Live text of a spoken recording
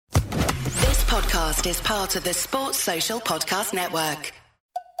podcast is part of the Sports Social Podcast Network.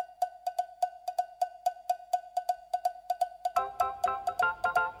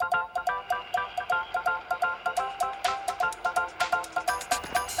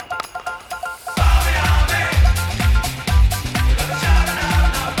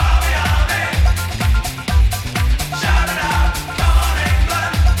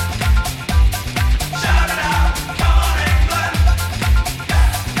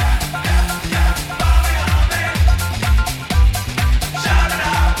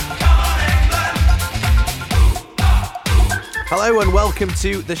 Hello and welcome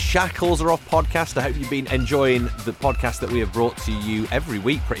to the Shackles Are Off podcast. I hope you've been enjoying the podcast that we have brought to you every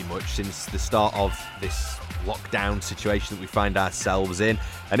week pretty much since the start of this lockdown situation that we find ourselves in.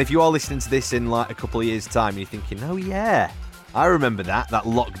 And if you are listening to this in like a couple of years' time and you're thinking, oh yeah, I remember that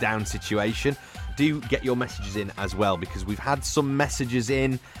lockdown situation, do get your messages in as well, because we've had some messages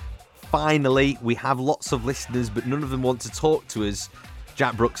in. Finally, we have lots of listeners, but none of them want to talk to us,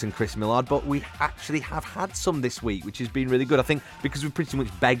 Jack Brooks and Chris Millard, but we actually have had some this week, which has been really good. I think because we've pretty much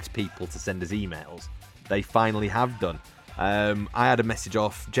begged people to send us emails, they finally have done. I had a message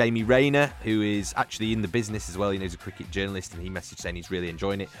off Jamie Rayner, who is actually in the business as well. He knows a cricket journalist, and he messaged saying he's really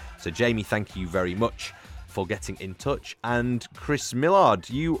enjoying it. So Jamie, thank you very much for getting in touch. And Chris Millard,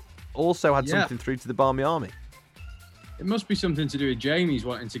 you also had something through to the Barmy Army. It must be something to do with Jamie's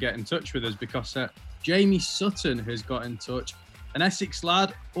wanting to get in touch with us, because Jamie Sutton has got in touch. An Essex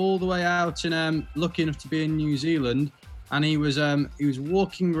lad, all the way out in lucky enough to be in New Zealand, and he was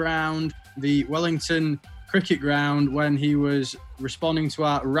walking around the Wellington cricket ground when he was responding to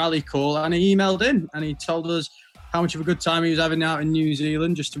our rally call, and he emailed in and he told us how much of a good time he was having out in New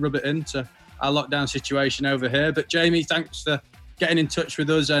Zealand, just to rub it into our lockdown situation over here. But Jamie, thanks for getting in touch with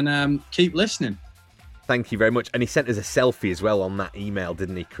us, and keep listening. Thank you very much. And he sent us a selfie as well on that email,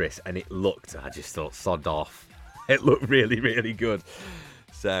 didn't he, Chris? And it looked, I just thought, sod off. It looked really, really good.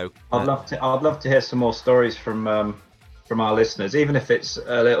 So I'd love to hear some more stories from our listeners, even if it's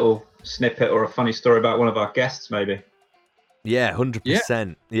a little snippet or a funny story about one of our guests, maybe. Yeah,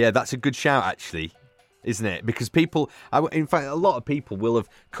 100%. Yeah, that's a good shout, actually, isn't it? Because in fact, a lot of people will have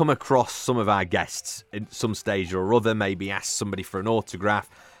come across some of our guests at some stage or other, maybe asked somebody for an autograph,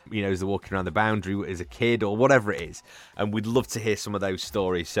 you know, as they're walking around the boundary as a kid or whatever it is. And we'd love to hear some of those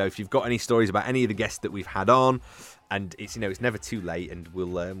stories. So if you've got any stories about any of the guests that we've had on, and it's never too late, and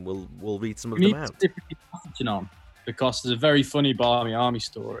we'll read some of them out. On, because there's a very funny Barmy Army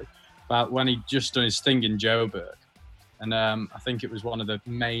story about when he just done his thing in Joburg. And I think it was one of the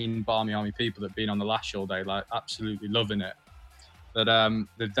main Barmy Army people that'd been on the lash all day, like absolutely loving it. That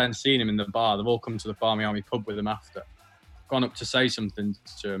they've then seen him in the bar. They've all come to the Barmy Army pub with him after. Gone up to say something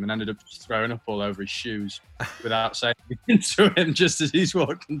to him and ended up just throwing up all over his shoes without saying anything to him, just as he's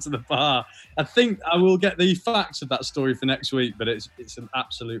walked into the bar. I think I will get the facts of that story for next week, but it's an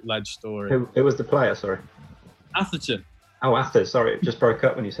absolute ledge story. Who was the player, sorry? Atherton. Oh, Atherton, sorry, it just broke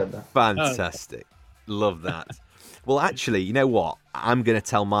up when you said that. Fantastic. Love that. Well, actually, you know what? I'm going to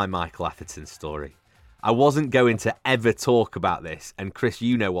tell my Michael Atherton story. I wasn't going to ever talk about this, and Chris,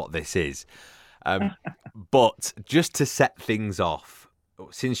 you know what this is. But just to set things off,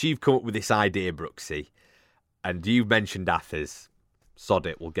 since you've come up with this idea, Brooksy, and you've mentioned Athers, sod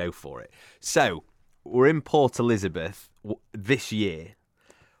it, we'll go for it. So, we're in Port Elizabeth this year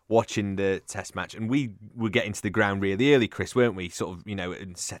watching the test match, and we were getting to the ground really early, Chris, weren't we? Sort of,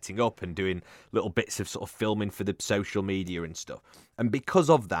 and setting up and doing little bits of sort of filming for the social media and stuff. And because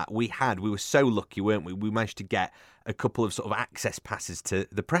of that, we were so lucky, weren't we? We managed to get a couple of sort of access passes to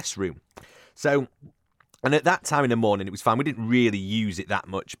the press room. So, and at that time in the morning, it was fine. We didn't really use it that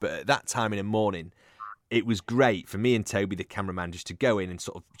much, but at that time in the morning, it was great for me and Toby, the cameraman, just to go in and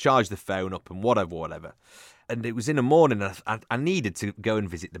sort of charge the phone up and whatever. And it was in the morning, and I needed to go and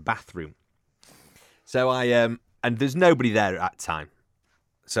visit the bathroom. So and there's nobody there at that time.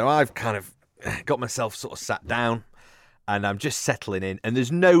 So I've kind of got myself sort of sat down, and I'm just settling in, and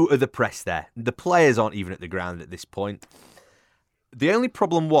there's no other press there. The players aren't even at the ground at this point. The only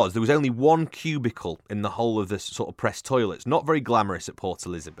problem was there was only one cubicle in the whole of the sort of press toilets. Not very glamorous at Port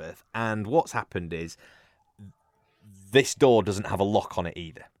Elizabeth. And what's happened is this door doesn't have a lock on it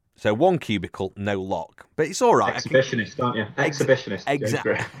either. So one cubicle, no lock. But it's all right. Exhibitionist, aren't you? Exhibitionist.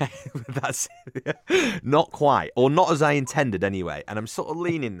 Exactly. That's not quite. Or not as I intended anyway. And I'm sort of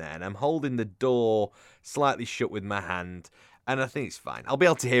leaning there and I'm holding the door slightly shut with my hand. And I think it's fine. I'll be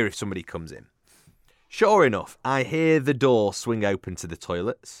able to hear if somebody comes in. Sure enough, I hear the door swing open to the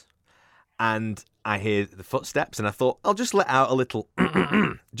toilets, and I hear the footsteps, and I thought, I'll just let out a little,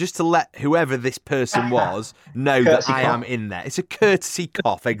 just to let whoever this person was know that I am in there. It's a courtesy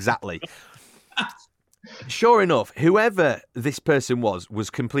cough, exactly. Sure enough, whoever this person was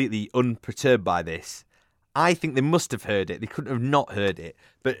completely unperturbed by this. I think they must have heard it. They couldn't have not heard it.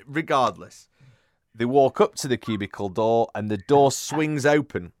 But regardless, they walk up to the cubicle door and the door swings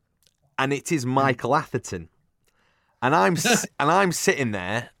open, and it is Michael Atherton. And I'm sitting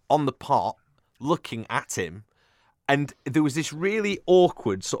there on the pot looking at him, and there was this really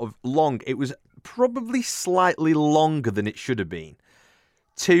awkward sort of long. It was probably slightly longer than it should have been.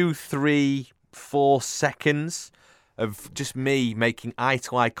 2, 3, 4 seconds of just me making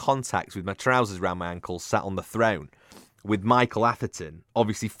eye-to-eye contact with my trousers around my ankles, sat on the throne with Michael Atherton,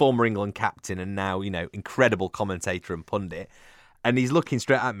 obviously former England captain and now, incredible commentator and pundit. And he's looking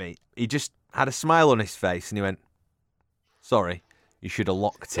straight at me. He just had a smile on his face and he went, "Sorry, you should have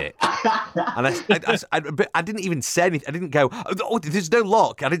locked it." And I didn't even say anything. I didn't go, "Oh, there's no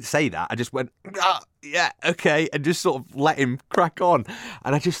lock." I didn't say that. I just went, "Yeah, okay," and just sort of let him crack on.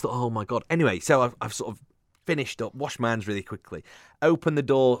 And I just thought, oh my God. Anyway, so I've sort of finished up, washed my hands really quickly, opened the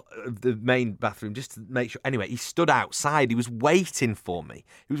door of the main bathroom just to make sure. Anyway, he stood outside. He was waiting for me.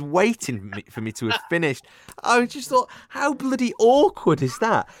 He was waiting for me to have finished. I just thought, how bloody awkward is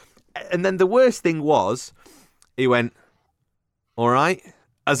that? And then the worst thing was, he went, "All right,"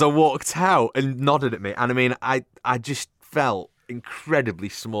 as I walked out and nodded at me. And I mean, I just felt incredibly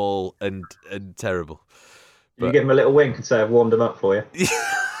small and terrible. But you give him a little wink and say, "I've warmed him up for you."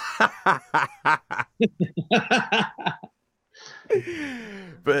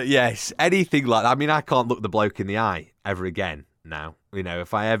 But yes, anything like that. I mean, I can't look the bloke in the eye ever again now.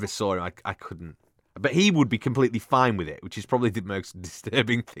 If I ever saw him, I couldn't. But he would be completely fine with it, which is probably the most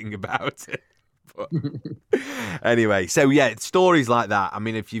disturbing thing about it. But anyway, so yeah, stories like that. I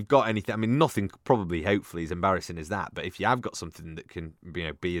mean, if you've got anything, I mean, nothing probably, hopefully, as embarrassing as that. But if you have got something that can,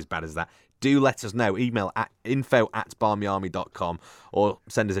 be as bad as that, do let us know. Email at info@barmyarmy.com or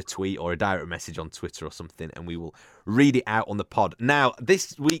send us a tweet or a direct message on Twitter or something, and we will read it out on the pod. Now,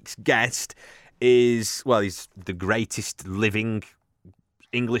 this week's guest is, well, he's the greatest living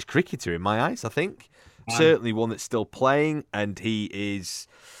English cricketer in my eyes, I think. Certainly one that's still playing, and he is,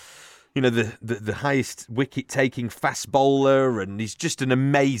 the highest wicket-taking fast bowler, and he's just an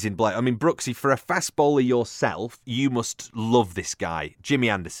amazing bloke. I mean, Brooksy, for a fast bowler yourself, you must love this guy, Jimmy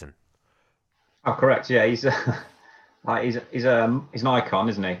Anderson. Oh, correct. Yeah, he's an icon,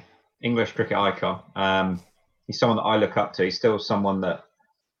 isn't he? English cricket icon. He's someone that I look up to. He's still someone that,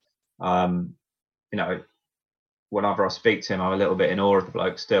 whenever I speak to him, I'm a little bit in awe of the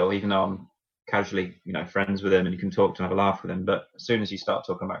bloke still, even though I'm casually, friends with him and you can talk to him, have a laugh with him. But as soon as you start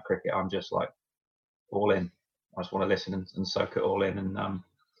talking about cricket, I'm just like all in. I just want to listen and soak it all in. And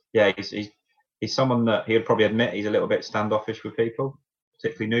he's someone that he would probably admit he's a little bit standoffish with people,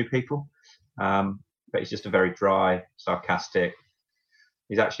 particularly new people. But he's just a very dry, sarcastic.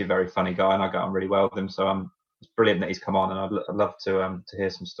 He's actually a very funny guy, and I get on really well with him. So it's brilliant that he's come on, and I'd love to hear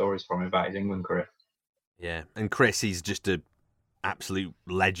some stories from him about his England career. Yeah, and Chris, he's just an absolute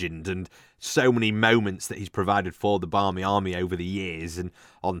legend, and so many moments that he's provided for the Barmy Army over the years, and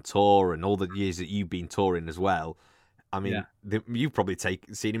on tour, and all the years that you've been touring as well. I mean, you've probably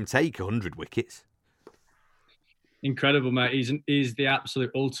seen him take 100 wickets. Incredible, mate. He's the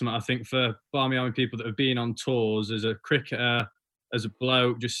absolute ultimate, I think, for Barmy Army people that have been on tours as a cricketer, as a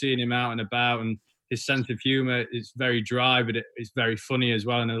bloke, just seeing him out and about, and his sense of humour is very dry, but it's very funny as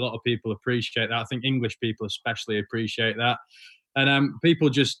well, and a lot of people appreciate that. I think English people especially appreciate that. And people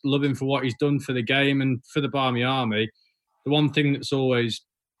just love him for what he's done for the game and for the Barmy Army. The one thing that's always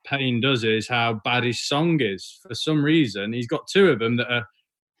pained us is how bad his song is. For some reason, he's got 2 of them that are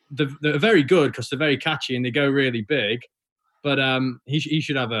very good because they're very catchy and they go really big. But he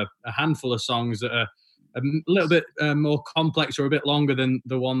should have a handful of songs that are a little bit more complex or a bit longer than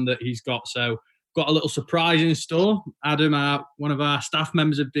the one that he's got. So got a little surprise in store. Adam, one of our staff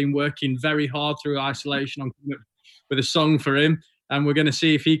members, have been working very hard through isolation on with a song for him, and we're going to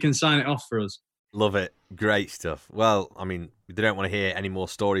see if he can sign it off for us. Love it. Great stuff. Well, I mean, they don't want to hear any more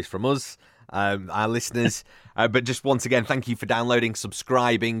stories from us, our listeners. But just once again, thank you for downloading,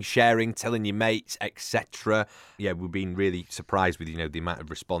 subscribing, sharing, telling your mates, etc. Yeah, we've been really surprised with the amount of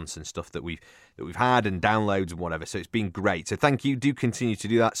response and stuff that we've had, and downloads and whatever. So it's been great. So thank you. Do continue to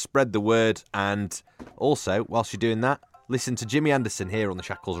do that. Spread the word, and also whilst you're doing that, listen to Jimmy Anderson here on the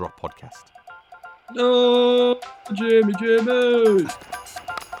Shackles Rock podcast. No, Jimmy.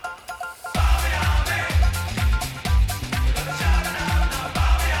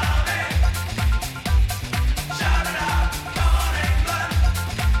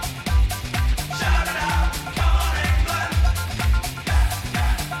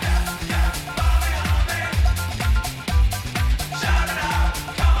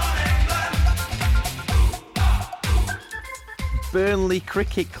 Burnley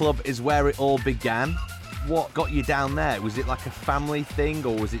Cricket Club is where it all began. What got you down there? Was it like a family thing,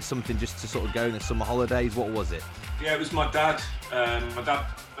 or was it something just to sort of go in the summer holidays? What was it? Yeah, it was my dad. My dad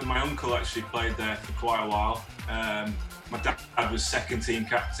and my uncle actually played there for quite a while. My dad was second team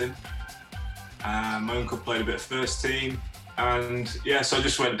captain. My uncle played a bit of first team. And yeah, so I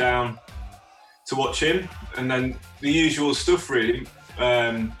just went down to watch him. And then the usual stuff really,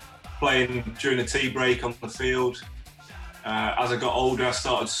 playing during the tea break on the field. As I got older, I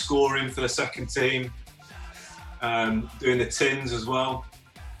started scoring for the second team, doing the tins as well.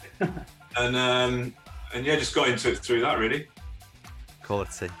 And yeah, just got into it through that really.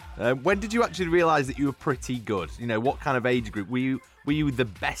 Quality. When did you actually realise that you were pretty good? You know, what kind of age group? Were you the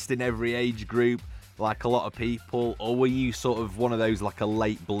best in every age group, like a lot of people, or were you sort of one of those like a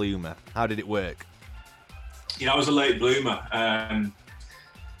late bloomer? How did it work? Yeah, I was a late bloomer.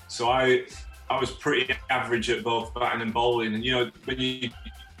 So I was pretty average at both batting and bowling. And you know, when you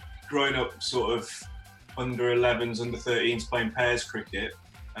growing up sort of under 11s, under 13s playing pairs cricket,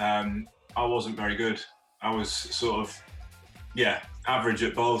 I wasn't very good. I was sort of, average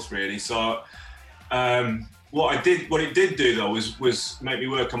at both really. So what it did do though was make me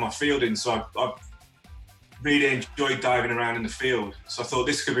work on my fielding. So I really enjoyed diving around in the field. So I thought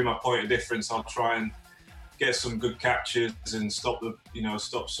this could be my point of difference. I'll try and get some good catches and stop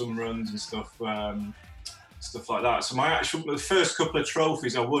some runs and stuff like that. So the first couple of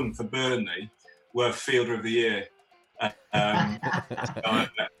trophies I won for Burnley were Fielder of the Year.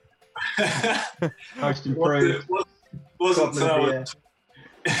 Most improved. Wasn't until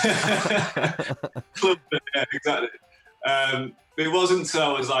Club, yeah, exactly. It wasn't until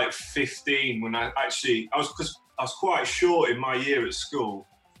I was like 15 when I was quite short in my year at school,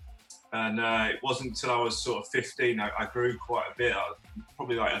 and it wasn't until I was sort of 15 I grew quite a bit. I was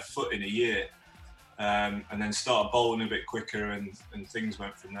probably like a foot in a year, and then started bowling a bit quicker, and things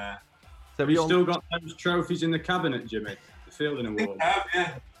went from there. So have you still got those trophies in the cabinet, Jimmy? The fielding award. I have,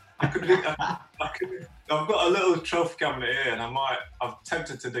 yeah. I've got a little trophy cabinet here, and I'm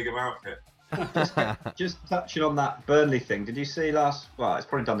tempted to dig them out a bit. Just touching on that Burnley thing, did you see it's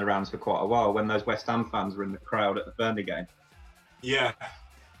probably done the rounds for quite a while, when those West Ham fans were in the crowd at the Burnley game? Yeah.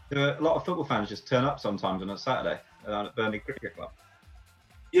 There were a lot of football fans just turn up sometimes on a Saturday at Burnley Cricket Club.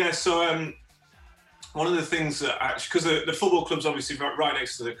 Yeah, so one of the things that actually, because the football club's obviously right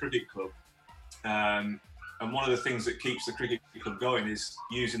next to the cricket club, and one of the things that keeps the cricket club going is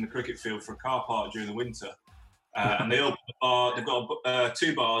using the cricket field for a car park during the winter. And they open a bar. They've got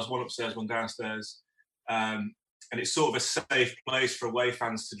 2 bars, one upstairs, one downstairs, and it's sort of a safe place for away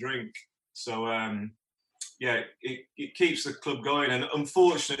fans to drink. So it keeps the club going. And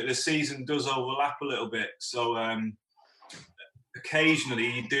unfortunately, the season does overlap a little bit. So occasionally,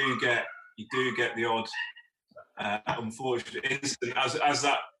 you do get the odd unfortunate incident, as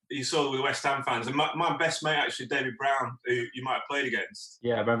that you saw with the West Ham fans. And my best mate actually, David Brown, who you might have played against.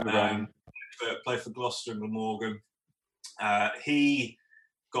 Yeah, I remember that. Played for Gloucester and Glamorgan. He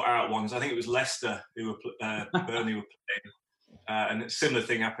got out once. I think it was Leicester who were Burnley were playing, and a similar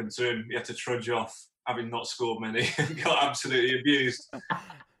thing happened to him. He had to trudge off, having not scored many, and got absolutely abused.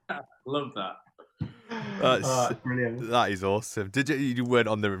 Love that. That's brilliant. That is awesome. Did you weren't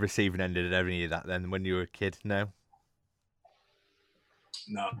on the receiving end of any of that then when you were a kid? No.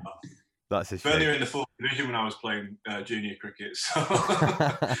 No. That's a shame. Burnley were in the 4th division when I was playing junior cricket, so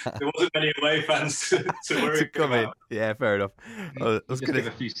there wasn't many away fans to worry to come about. in. Yeah, fair enough. You just give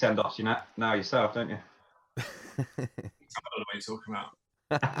a few send-offs now yourself, don't you? I don't know what you're talking about.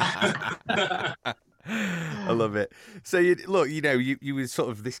 I love it. So you were sort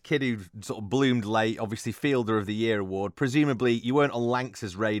of this kid who sort of bloomed late, obviously Fielder of the Year award. Presumably you weren't on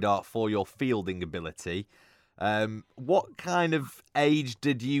Lanx's radar for your fielding ability. What kind of age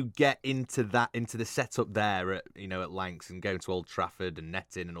did you get into the setup there at Lanx and going to Old Trafford and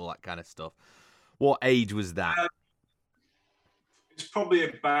netting and all that kind of stuff? What age was that? It's probably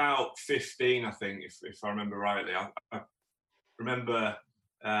about 15, I think, if I remember rightly. I remember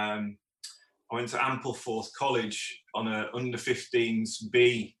I went to Ampleforth College on a under 15s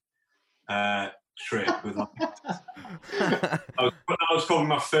B trip with that was probably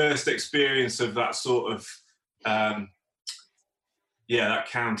my first experience of that sort of that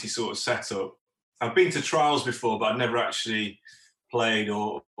county sort of setup. I've been to trials before, but I'd never actually played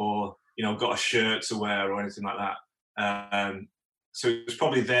or got a shirt to wear or anything like that. So it was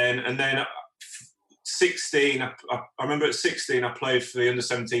probably then. And then 16, I remember at 16 I played for the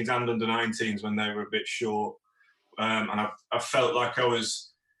under-17s and under-19s when they were a bit short. And I felt like I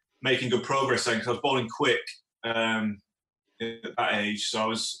was making good progress then because I was bowling quick at that age. So I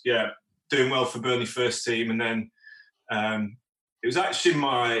was, doing well for Burnley first team. And then it was actually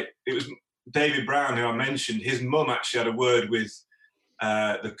it was David Brown, who I mentioned. His mum actually had a word with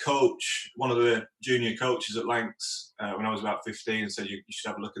the coach, one of the junior coaches at Lancs, when I was about 15, and said, you should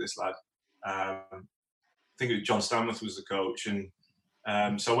have a look at this lad. I think it was John Stanworth was the coach, and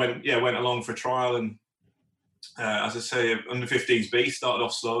so I went along for a trial, and as I say, under 15s B, started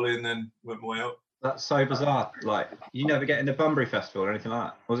off slowly and then went my way up. That's so bizarre. Like, you never get into Bunbury Festival or anything like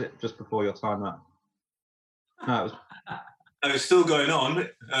that? Was it just before your time that? No, it was. It was still going on.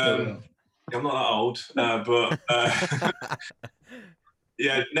 I'm not that old, but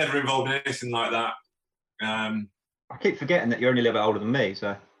yeah, never involved in anything like that. I keep forgetting that you're only a little bit older than me,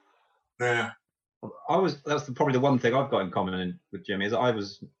 so. Yeah. That's probably the one thing I've got in common with Jimmy, is I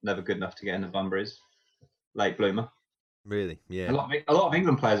was never good enough to get into Bunbury's. Late bloomer. Really? Yeah. A lot of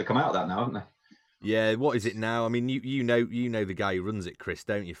England players have come out of that now, haven't they? Yeah. What is it now? I mean, you know the guy who runs it, Chris,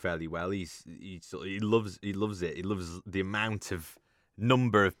 don't you? Fairly well. He loves it. He loves the amount of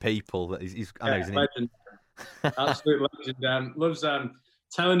number of people that he's. I know he's an legend. Absolute legend. Loves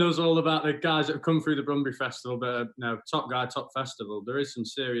telling us all about the guys that have come through the Bunbury Festival. But top guy, top festival. There is some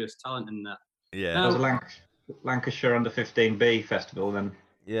serious talent in that. Yeah. There was a Lancashire under 15B festival then.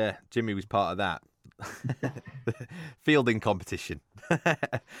 Yeah, Jimmy was part of that. Fielding competition.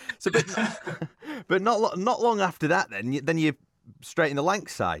 But not long after that, then you're straight in the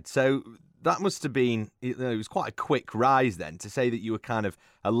Lancs side. So that must have been, it was quite a quick rise then, to say that you were kind of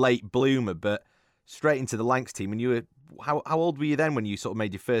a late bloomer, but straight into the Lancs team. And you were, how old were you then when you sort of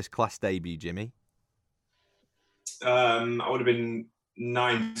made your first class debut, Jimmy? I would have been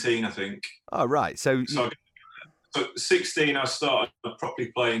 19, I think. Oh, right. So 16, I started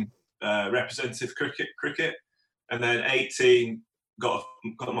properly playing representative cricket, and then 18 got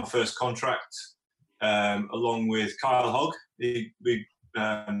my first contract along with Kyle Hogg. We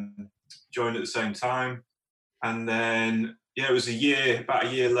joined at the same time, and then it was about a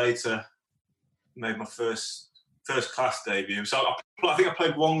year later, made my first class debut. So I think I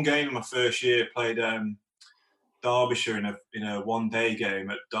played one game in my first year. Played Derbyshire in a one-day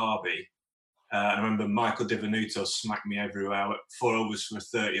game at Derby. I remember Michael Di Venuto smacked me everywhere. 4 overs for a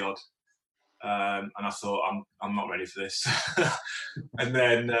 30-odd. And I thought, I'm not ready for this. And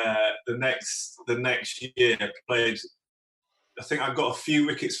then the next year I played, I think I got a few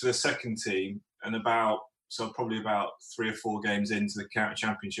wickets for the second team, and probably about 3 or 4 games into the county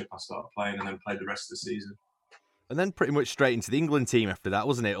championship I started playing, and then played the rest of the season. And then pretty much straight into the England team after that,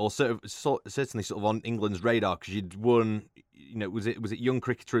 wasn't it? Or certainly sort of on England's radar, because you'd won, was it Young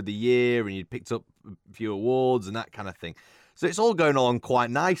Cricketer of the Year, and you'd picked up a few awards and that kind of thing. So it's all going on quite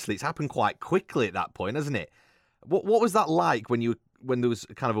nicely. It's happened quite quickly at that point, hasn't it? What was that like when there was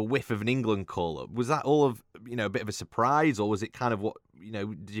kind of a whiff of an England call-up? Was that all of, a bit of a surprise, or was it kind of what,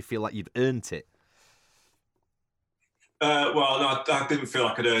 did you feel like you'd earned it? Well, no, I didn't feel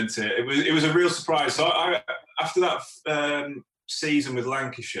like I'd earned it. It was a real surprise. So after that season with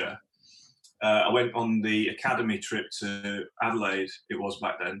Lancashire, I went on the academy trip to Adelaide. It was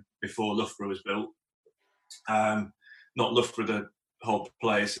back then, before Loughborough was built. Not Loughborough, the whole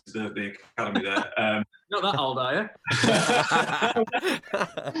place, the academy there. Not that old, are you?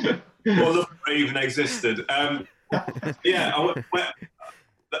 Well, Loughborough even existed. That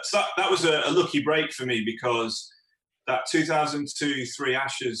was a lucky break for me, because that 2002-3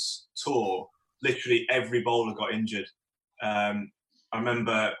 Ashes tour, literally every bowler got injured. I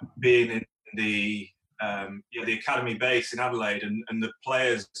remember being in the academy base in Adelaide, and the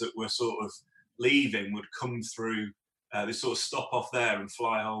players that were sort of leaving would come through. They sort of stop off there and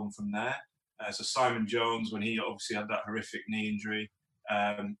fly home from there. So Simon Jones, when he obviously had that horrific knee injury,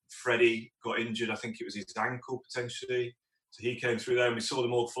 Freddie got injured. I think it was his ankle potentially. So he came through there, and we saw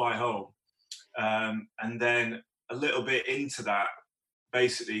them all fly home. And then a little bit into that,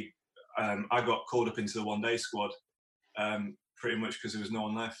 basically, I got called up into the one-day squad, pretty much because there was no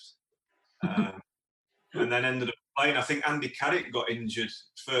one left. And then ended up playing. I think Andy Caddick got injured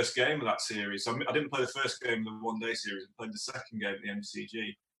first game of that series. So I didn't play the first game of the one-day series. I played the second game at the MCG,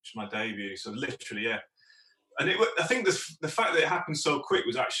 which was my debut. So literally, yeah. And I think the fact that it happened so quick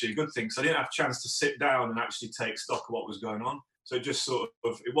was actually a good thing, because I didn't have a chance to sit down and actually take stock of what was going on. So it just sort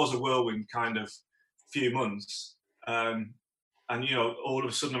of, it was a whirlwind kind of few months. And, all of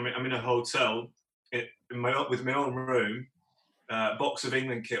a sudden I'm in a hotel with my own room, box of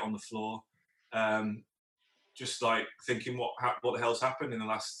England kit on the floor, just like thinking what the hell's happened in the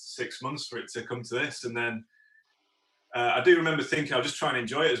last 6 months for it to come to this. And then I do remember thinking I was just trying to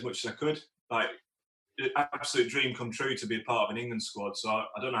enjoy it as much as I could. Like, absolute dream come true to be a part of an England squad. So I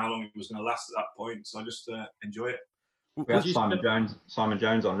don't know how long it was going to last at that point. So I just enjoy it. We had Simon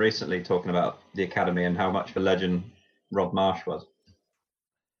Jones on recently talking about the academy and how much of a legend Rod Marsh was.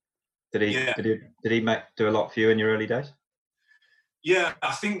 Did he Yeah. did he do a lot for you in your early days? Yeah,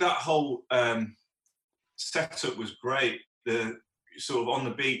 I think that whole setup was great. The sort of on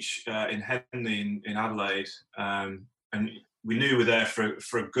the beach in Henley in Adelaide, and we knew we were there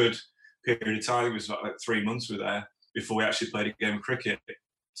for a good period of time. It was like 3 months we were there before we actually played a game of cricket.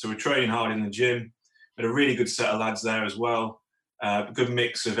 So we're training hard in the gym. Had a really good set of lads there as well. A good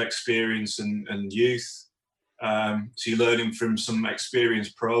mix of experience and youth. So you're learning from some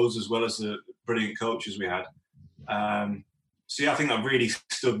experienced pros as well as the brilliant coaches we had. So yeah, I think that really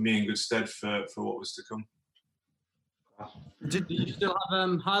stood me in good stead for what was to come. Did you still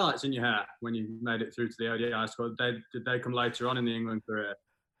have highlights in your hair when you made it through to the ODI squad? Did they come later on in the England career?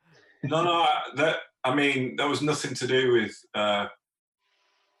 No, that was nothing to do with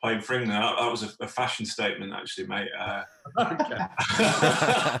playing for England. That was a fashion statement, actually, mate. Okay.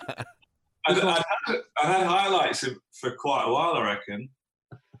 I had highlights for quite a while, I reckon,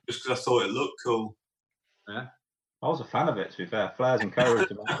 just because I thought it looked cool. Yeah. I was a fan of it, to be fair. Flares and curls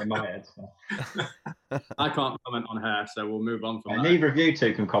in my head. So. I can't comment on hair, so we'll move on from that. Neither of you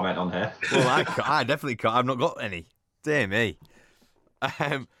two can comment on hair. Well, I definitely can't. I've not got any. Dear me.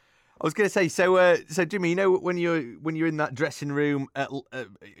 I was going to say, so Jimmy, you know when you're in that dressing room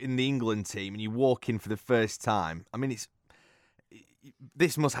in the England team and you walk in for the first time. I mean,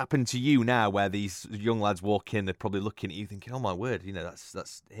 this must happen to you now, where these young lads walk in, they're probably looking at you thinking, "Oh my word,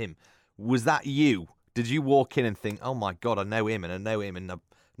 that's him." Was that you? Did you walk in and think, "Oh my God, I know him, and I've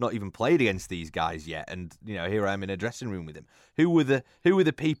not even played against these guys yet, and here I am in a dressing room with him"? Who were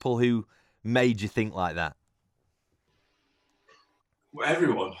the people who made you think like that? Well,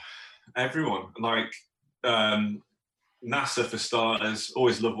 everyone. Like NASA for starters.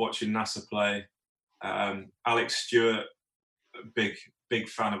 Always love watching NASA play. Alex Stewart, big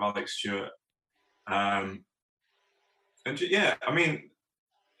fan of Alex Stewart. And yeah, I mean,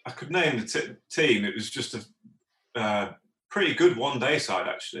 I could name the team. It was just a pretty good one-day side,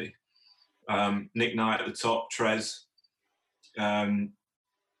 actually. Nick Knight at the top, Trez. Vaughan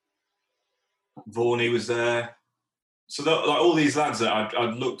was there. So like all these lads that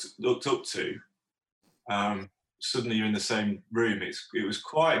I'd looked up to, suddenly you're in the same room. It was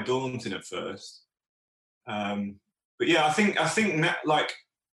quite daunting at first. But yeah, I think like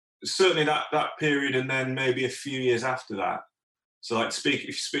certainly that period, and then maybe a few years after that. So like if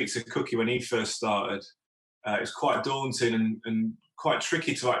you speak to Cookie when he first started, it was quite daunting and quite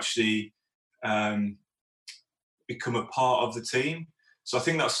tricky to actually become a part of the team. So I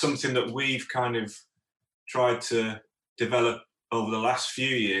think that's something that we've kind of tried to develop over the last few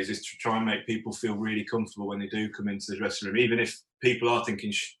years, is to try and make people feel really comfortable when they do come into the dressing room, even if people are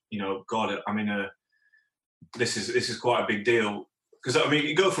thinking, God, I'm in this is quite a big deal. Because I mean,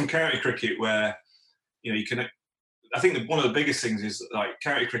 you go from county cricket where you can. I think one of the biggest things is like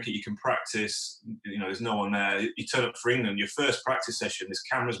county cricket. You can practice. There's no one there. You turn up for England. Your first practice session. There's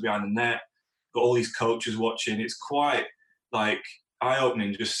cameras behind the net. Got all these coaches watching. It's quite like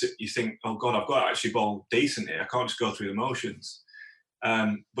eye-opening. Just you think, oh God, I've got to actually bowl decent here. I can't just go through the motions.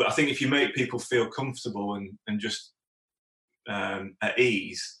 But I think if you make people feel comfortable and just at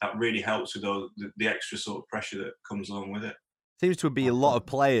ease, that really helps with the extra sort of pressure that comes along with it. Seems to be a lot of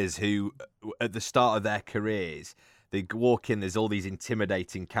players who, at the start of their careers, they walk in, there's all these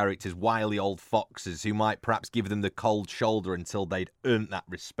intimidating characters, wily old foxes who might perhaps give them the cold shoulder until they'd earned that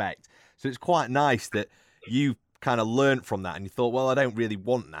respect. So it's quite nice that you kind of learnt from that and you thought, well, I don't really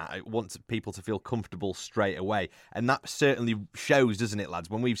want that. I want people to feel comfortable straight away. And that certainly shows, doesn't it, lads?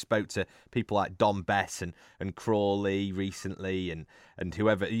 When we've spoke to people like Dom Bess and Crawley recently and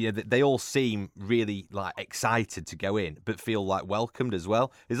whoever, they all seem really like excited to go in, but feel like welcomed as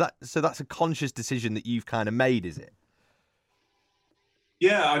well. So that's a conscious decision that you've kind of made, is it?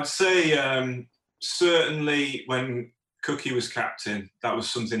 Yeah, I'd say certainly when Cookie was captain, that was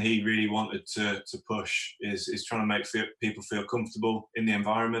something he really wanted to push, is trying to make people feel comfortable in the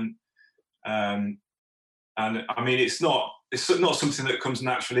environment. And I mean, it's not something that comes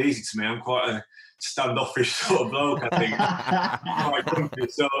naturally easy to me. I'm quite a standoffish sort of bloke, I think. Quite comfy.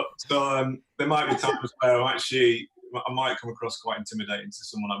 So there might be times where I might come across quite intimidating to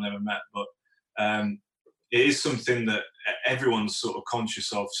someone I've never met, but it is something that everyone's sort of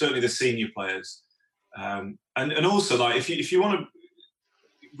conscious of, certainly the senior players. And also, like, if you want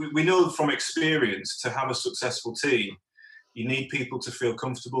to, we know from experience, to have a successful team, you need people to feel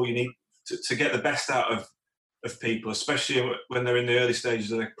comfortable. You need to get the best out of people, especially when they're in the early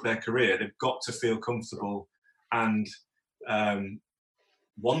stages of their career. They've got to feel comfortable and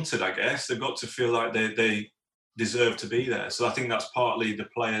wanted, I guess. They've got to feel like they deserve to be there. So I think that's partly the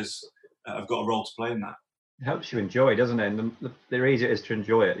players have got a role to play in that. It helps you enjoy, doesn't it? And the easier it is to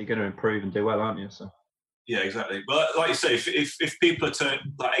enjoy it, you're going to improve and do well, aren't you? So. Yeah, exactly. But like you say, if people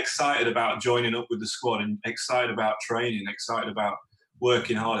are excited about joining up with the squad and excited about training, excited about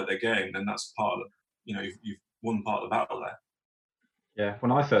working hard at their game, then that's part of you've won part of the battle there. Yeah,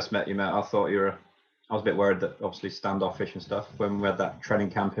 when I first met you, Matt, I thought I was a bit worried that obviously standoffish and stuff when we had that training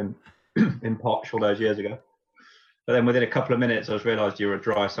camp in Poch all those years ago. But then within a couple of minutes, I realised you were a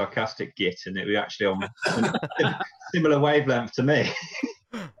dry, sarcastic git, and it was actually on similar wavelength to me.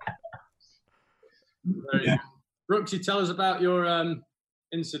 Yeah. Brooksy, tell us about your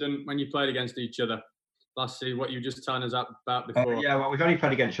incident when you played against each other. Lastly, what you were just telling us about before. Yeah, well, we've only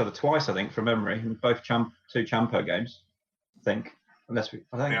played against each other twice, I think, from memory, in both two Champo games, I think.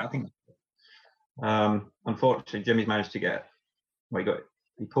 I think. Unfortunately, Jimmy's managed to get. Well,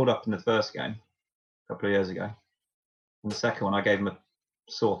 he pulled up in the first game a couple of years ago. And the second one, I gave him a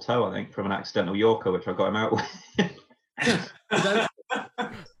sore toe, I think, from an accidental Yorker, which I got him out with.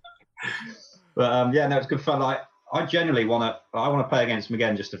 But yeah, no, it's good fun. Like, I generally want to play against him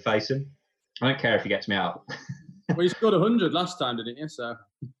again just to face him. I don't care if he gets me out. Well, you scored 100 last time, didn't you? So.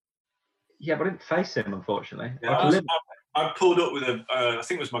 Yeah, but I didn't face him, unfortunately. Yeah, I pulled up with I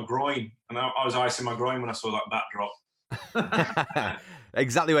think it was my groin, and I was icing my groin when I saw that backdrop.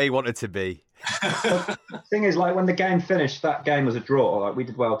 Exactly where you wanted to be. The thing is, like, when the game finished, that game was a draw. Like, we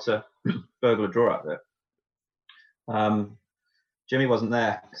did well to burgle a draw out of it. Jimmy wasn't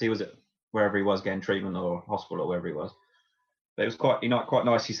there because he was at wherever he was getting treatment or hospital or wherever he was. But it was quite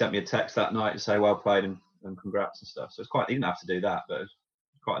nice. He sent me a text that night to say well played and congrats and stuff. So he didn't have to do that, but it was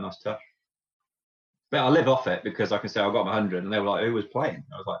quite a nice touch. But I live off it because I can say I got my 100, and they were like, "Who was playing?"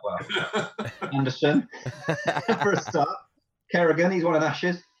 I was like, "Well, Anderson for a start. Kerrigan, he's won an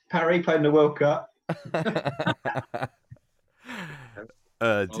Ashes. Parry played in the World Cup."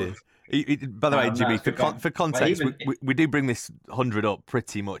 Dear. By the way, Jimmy, for context, we do bring this 100 up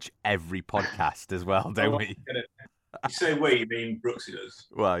pretty much every podcast as well, don't we? You say we, you mean Brooksy does?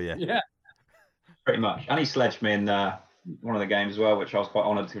 Well, yeah. Yeah. Pretty much. And he sledged me in one of the games as well, which I was quite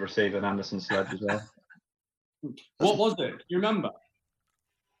honoured to receive an Anderson sledge as well. What was it? Do you remember?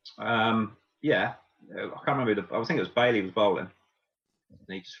 Yeah. I can't remember. I think it was Bailey was bowling. And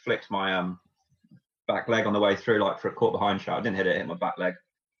he just flicked my back leg on the way through, like for a caught behind shot. I didn't hit my back leg.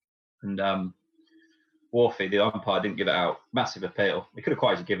 And Wharfie, the umpire, didn't give it out. Massive appeal. He could have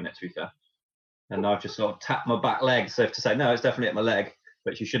quite easily given it, to be fair. And I've just sort of tapped my back leg, so to say, no, it's definitely at my leg,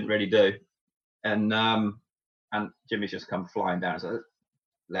 which you shouldn't really do. And Jimmy's just come flying down and said,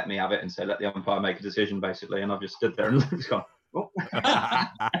 let me have it, and so let the umpire make a decision, basically. And I've just stood there and just gone, oh.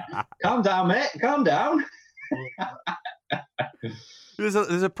 Calm down, mate, calm down. There's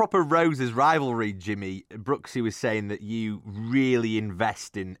a proper Roses rivalry, Jimmy. Brooksy was saying that you really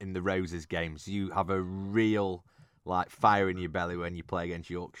invest in the Roses games. You have a real fire in your belly when you play against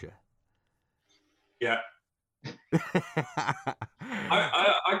Yorkshire. Yeah.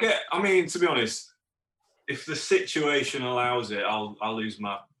 I mean, to be honest, if the situation allows it, I'll lose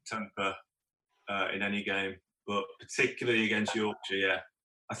my temper in any game, but particularly against Yorkshire, yeah.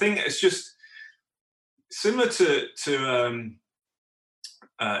 I think it's just similar to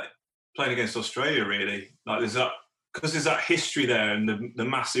playing against Australia, really. Like there's that history there and the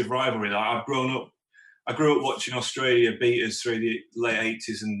massive rivalry. Like I grew up watching Australia beat us through the late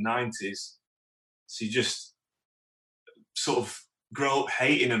 80s and 90s. So you just sort of grow up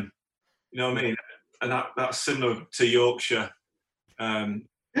hating them. You know what I mean? And that's similar to Yorkshire. I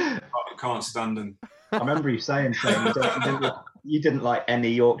can't stand them. I remember you saying you didn't like any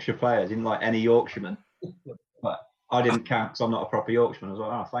Yorkshire players, you didn't like any Yorkshiremen. But I didn't count because I'm not a proper Yorkshireman. I was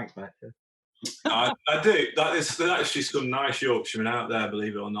like, oh, thanks, mate. I do. There's actually some nice Yorkshiremen out there,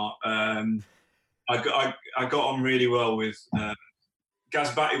 believe it or not. I got on really well with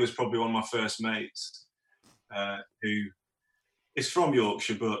Gaz Batty was probably one of my first mates who is from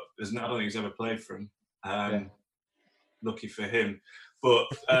Yorkshire, but I don't think he's ever played for him. Lucky for him. But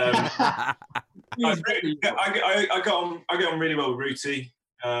I get on really well with Rooty.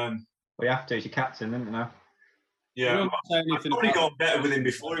 Well, you have to. He's your captain, isn't it now? Yeah, I've probably got better with him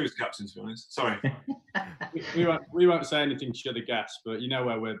before he was captain, to be honest. Sorry. we won't say anything to the guests, but you know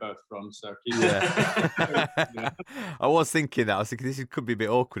where we're both from, so keep yeah. I was thinking that. I was thinking this could be a bit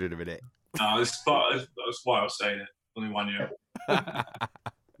awkward in a minute. No, that's why I was saying it. Only 1 year.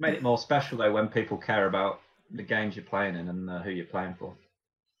 Made it more special though when people care about the games you're playing in and who you're playing for.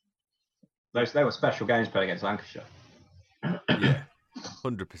 They were special games playing against Lancashire. Yeah,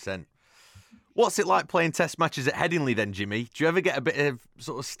 100%. What's it like playing test matches at Headingley then, Jimmy? Do you ever get a bit of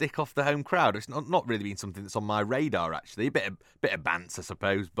sort of stick off the home crowd? It's not really been something that's on my radar, actually. A bit of bants, I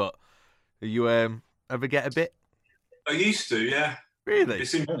suppose. But are you ever get a bit? I used to, yeah. Really?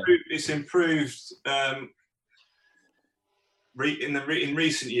 It's improved. It's improved in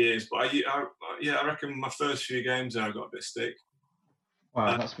recent years, but I reckon my first few games there I got a bit of stick.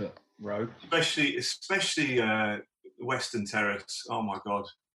 Wow, that's a bit rogue. Especially Western Terrace. Oh my god.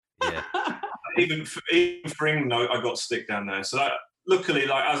 Yeah. even for England, I got stick down there. So luckily,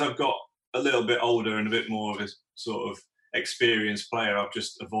 like as I've got a little bit older and a bit more of a sort of experienced player, I've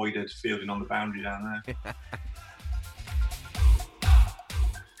just avoided fielding on the boundary down there.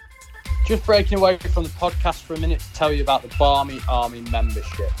 Just breaking away from the podcast for a minute to tell you about the Barmy Army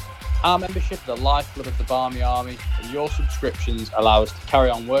membership. Our membership is the lifeblood of the Barmy Army, and your subscriptions allow us to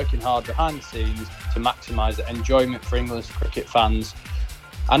carry on working hard behind the scenes to maximise the enjoyment for England's cricket fans.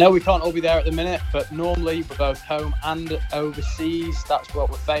 I know we can't all be there at the minute, but normally we're both home and overseas. That's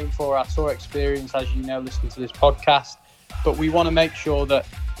what we're famed for, our tour experience, as you know, listening to this podcast. But we want to make sure that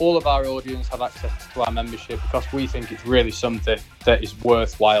all of our audience have access to our membership because we think it's really something that is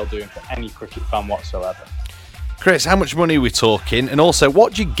worthwhile doing for any cricket fan whatsoever. Chris, how much money are we talking? And also,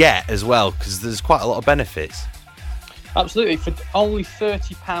 what do you get as well? Because there's quite a lot of benefits. Absolutely. For only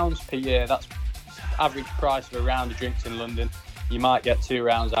 £30 per year, that's average price of a round of drinks in London. You might get 2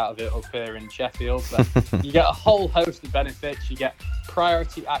 rounds out of it up here in Sheffield. But you get a whole host of benefits. You get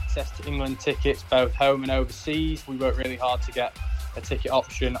priority access to England tickets, both home and overseas. We work really hard to get a ticket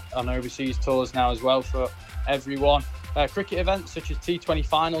option on overseas tours now as well for everyone. Cricket events such as T20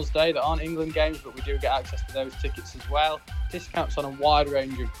 Finals Day that aren't England games, but we do get access to those tickets as well. Discounts on a wide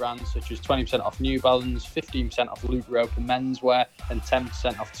range of brands such as 20% off New Balance, 15% off Luke Roper menswear, and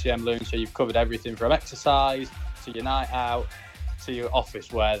 10% off TM Loon. So you've covered everything from exercise to your night out to your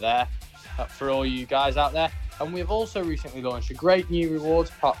office wear there for all you guys out there. And we've also recently launched a great new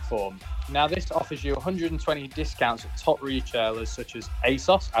rewards platform. Now, this offers you 120 discounts at top retailers such as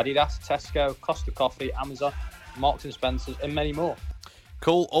ASOS, Adidas, Tesco, Costa Coffee, Amazon, Marks & Spencer's, and many more.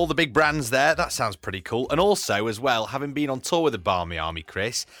 Cool. All the big brands there. That sounds pretty cool. And also, as well, having been on tour with the Barmy Army,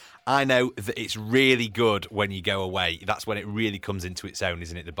 Chris, I know that it's really good when you go away. That's when it really comes into its own,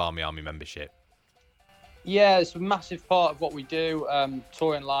 isn't it, the Barmy Army membership? Yeah, it's a massive part of what we do,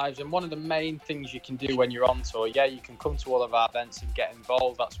 touring lives. And one of the main things you can do when you're on tour, you can come to all of our events and get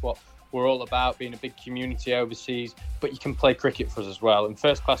involved. That's what we're all about, being a big community overseas. But you can play cricket for us as well. And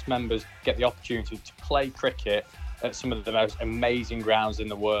first-class members get the opportunity to play cricket at some of the most amazing grounds in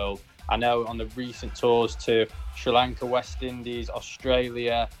the world. I know on the recent tours to Sri Lanka, West Indies,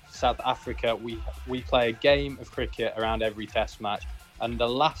 Australia, South Africa, we play a game of cricket around every test match. And the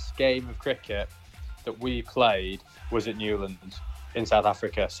last game of cricket that we played was at Newlands in South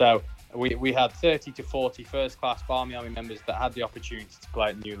Africa. So we had 30 to 40 first-class Barmy Army members that had the opportunity to play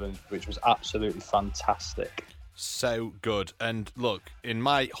at Newlands, which was absolutely fantastic. So good. And look, in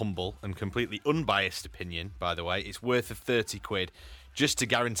my humble and completely unbiased opinion, by the way, it's worth £30 just to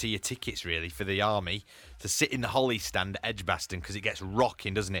guarantee your tickets, really, for the Army to sit in the Holly stand at Edgbaston, because it gets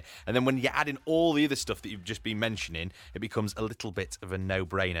rocking, doesn't it? And then when you add in all the other stuff that you've just been mentioning, it becomes a little bit of a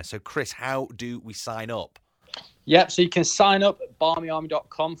no-brainer. So, Chris, how do we sign up? Yep, so you can sign up at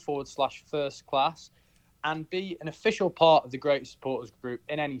barmyarmy.com/first class and be an official part of the Greatest Supporters Group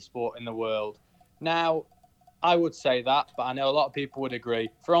in any sport in the world. Now, I would say that, but I know a lot of people would agree.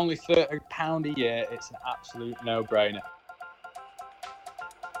 For only £30 a year, it's an absolute no-brainer.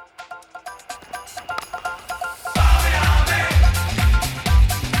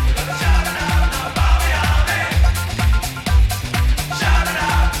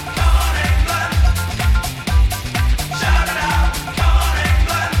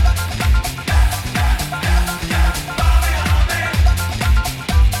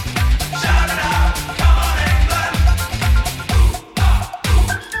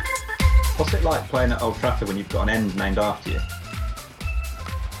 What's it like playing at Old Trafford when you've got an end named after you?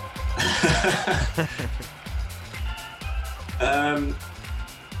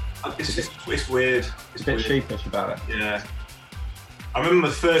 It's weird. It's a bit sheepish about it. Yeah. I remember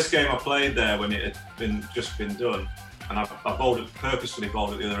the first game I played there when it had just been done, and I purposefully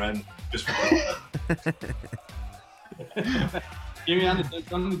bowled at the other end just because. Jimmy Anderson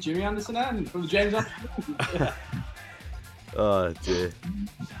from the Jimmy Anderson end from the James Anderson. Oh dear.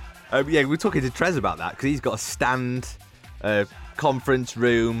 Yeah, we're talking to Trez about that because he's got a stand, a conference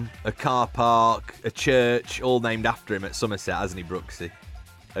room, a car park, a church, all named after him at Somerset, hasn't he, Brooksy?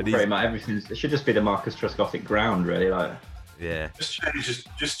 And Pretty much everything. It should just be the Marcus Trescothick ground, really. Like, yeah. Just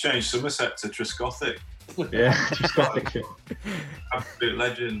change Somerset to Trescothick. Yeah, Trescothick. Absolute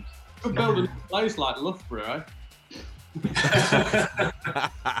legend. Could build a place like Loughborough, eh?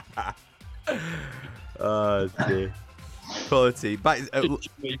 Oh dear. Quality.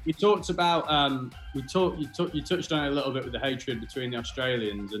 You talked about you touched on it a little bit with the hatred between the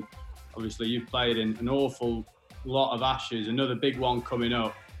Australians, and obviously you've played in an awful lot of Ashes, another big one coming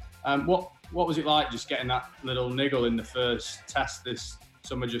up. What was it like just getting that little niggle in the first test this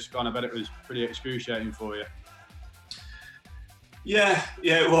summer just gone? I bet it was pretty excruciating for you. Yeah,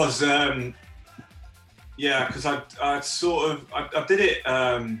 it was. Because I did it.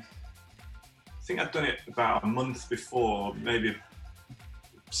 I think I'd done it about a month before, maybe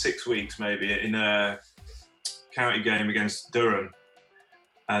 6 weeks, maybe in a county game against Durham,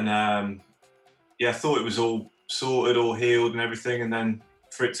 and I thought it was all sorted, all healed, and everything, and then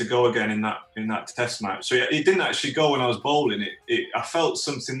for it to go again in that test match. So it didn't actually go when I was bowling. I felt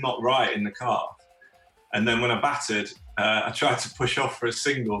something not right in the calf, and then when I batted, I tried to push off for a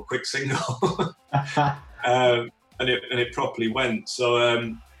quick single, and it properly went.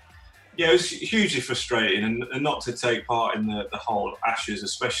 So. It was hugely frustrating, and not to take part in the whole Ashes,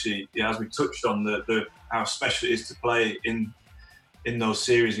 especially as we touched on the how special it is to play in those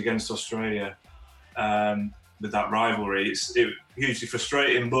series against Australia with that rivalry. It's hugely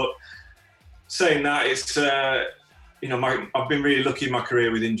frustrating, but saying that, it's I've been really lucky in my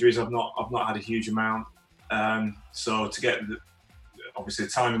career with injuries. I've not had a huge amount, so to get obviously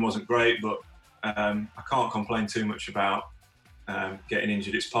the timing wasn't great, but I can't complain too much about. Getting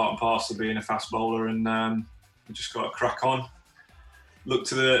injured. It's part and parcel of being a fast bowler, and you just got to crack on. Look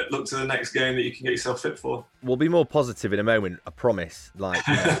to the next game that you can get yourself fit for. We'll be more positive in a moment, I promise. Like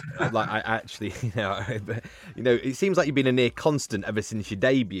I actually, it seems like you've been a near constant ever since your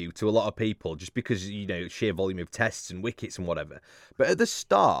debut to a lot of people, just because sheer volume of tests and wickets and whatever. But at the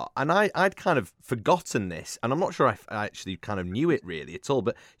start, and I'd kind of forgotten this, and I'm not sure I actually kind of knew it really at all.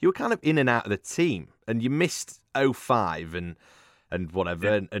 But you were kind of in and out of the team, and you missed 05 and whatever,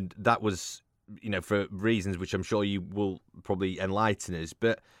 yeah. and that was, for reasons which I'm sure you will probably enlighten us.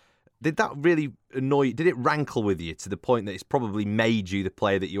 But did that really annoy you? Did it rankle with you to the point that it's probably made you the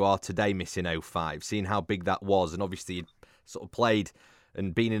player that you are today, missing 05, seeing how big that was? And obviously you'd sort of played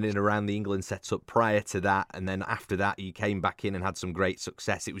and been in and around the England setup prior to that, and then after that you came back in and had some great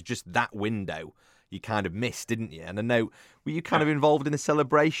success. It was just that window you kind of missed, didn't you? And I know, were you kind of involved in the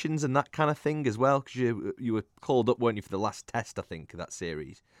celebrations and that kind of thing as well? Because you were called up, weren't you, for the last test, I think, of that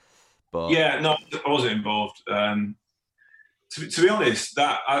series? But yeah, no, I wasn't involved. To be honest,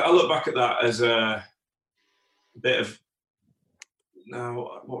 that I look back at that as a bit of.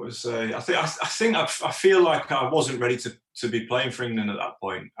 No, what was I feel like I wasn't ready to be playing for England at that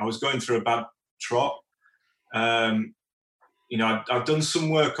point. I was going through a bad trot. I've done some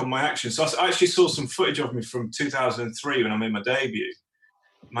work on my action. So I actually saw some footage of me from 2003 when I made my debut.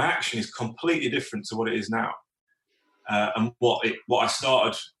 My action is completely different to what it is now, and what I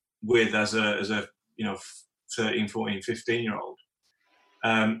started with as a 13, 14, 15-year-old.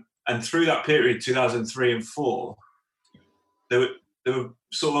 And through that period, 2003 and 4, they were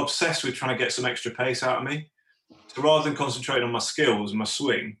sort of obsessed with trying to get some extra pace out of me. So rather than concentrating on my skills and my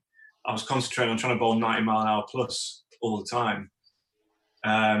swing, I was concentrating on trying to bowl 90 mile an hour plus all the time.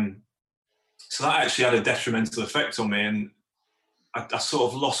 So that actually had a detrimental effect on me, and I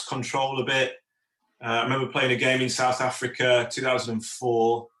sort of lost control a bit. I remember playing a game in South Africa,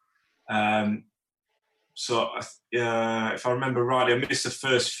 2004. If I remember rightly, I missed the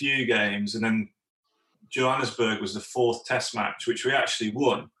first few games, and then Johannesburg was the 4th test match, which we actually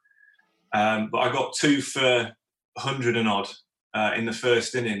won. But I got 2 for 100 and odd in the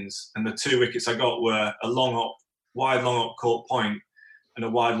first innings, and the 2 wickets I got were a wide long up caught point and a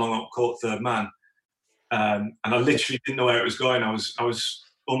wide long up caught third man. And I literally didn't know where it was going. I was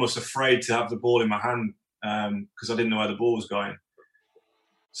almost afraid to have the ball in my hand because I didn't know where the ball was going.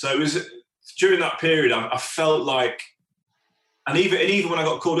 So it was during that period I felt like, and even when I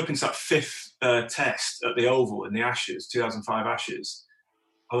got called up into that 5th test at the Oval in the Ashes, 2005 Ashes,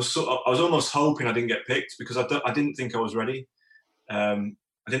 I was almost hoping I didn't get picked because I didn't think I was ready. I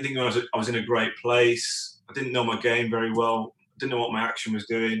didn't think I was in a great place. I didn't know my game very well. I didn't know what my action was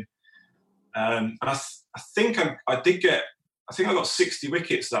doing. And I think I got 60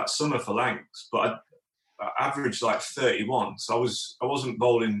 wickets that summer for Lancs, but I averaged like 31. So I wasn't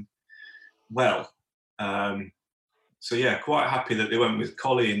bowling well. So yeah, quite happy that they went with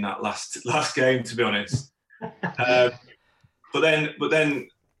Collie in that last game, to be honest. But then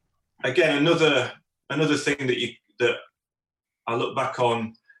again, another thing that I look back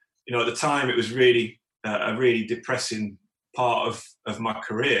on, at the time it was really a really depressing part of my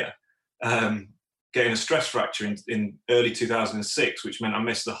career. Getting a stress fracture in early 2006, which meant I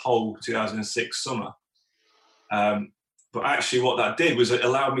missed the whole 2006 summer. But actually what that did was it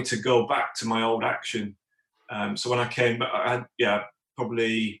allowed me to go back to my old action So when I came back, I had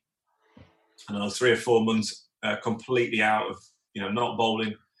probably, I don't know, 3 or 4 months completely out of, not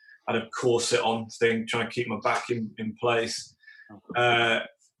bowling. I had a corset on thing, trying to keep my back in place. So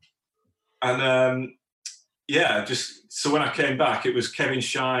when I came back, it was Kevin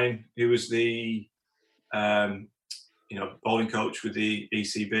Shine, who was the bowling coach with the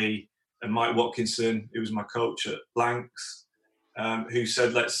ECB, and Mike Watkinson, who was my coach at Lancs, who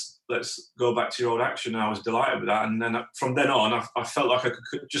said, let's go back to your old action. And I was delighted with that. And then from then on, I felt like I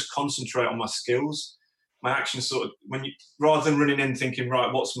could just concentrate on my skills. My action sort of, rather than running in thinking,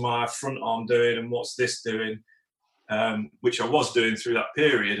 right, what's my front arm doing and what's this doing, which I was doing through that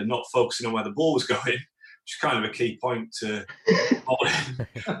period, and not focusing on where the ball was going, which is kind of a key point to bowling.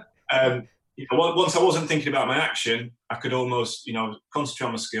 Once I wasn't thinking about my action, I could almost, concentrate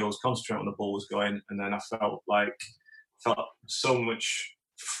on my skills, concentrate on the ball was going, and then I felt so much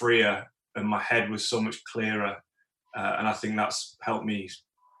freer, and my head was so much clearer, and I think that's helped me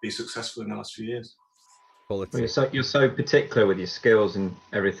be successful in the last few years. Well, you're so particular with your skills and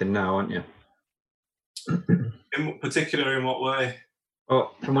everything now, aren't you? In particular, in what way?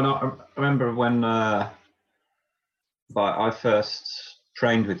 Well, from when I remember when I first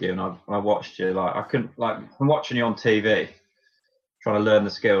trained with you, and I watched you, I couldn't, from watching you on TV, trying to learn the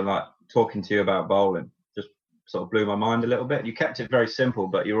skill, talking to you about bowling, just sort of blew my mind a little bit. You kept it very simple,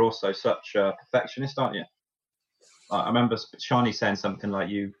 but you're also such a perfectionist, aren't you? I remember Shani saying something like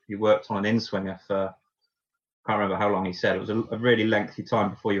you worked on an in-swinger for, I can't remember how long he said. It was a really lengthy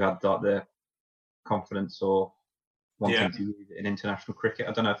time before you had the confidence or wanting to use it in international cricket.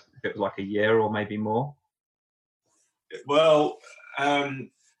 I don't know if it was like a year or maybe more. Well, I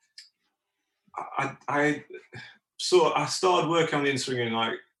started working on the in-swing in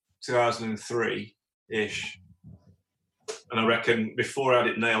 2003-ish. And I reckon before I had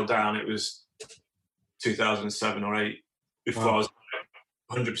it nailed down, it was 2007 or 8 before I was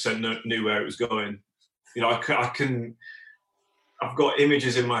 100% knew where it was going. I've got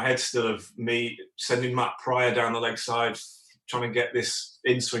images in my head still of me sending Matt Pryor down the leg side, trying to get this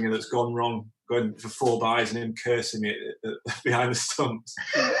in-swinger that's gone wrong, going for 4 byes, and him cursing me behind the stumps.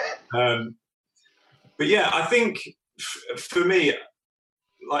 But yeah, I think for me,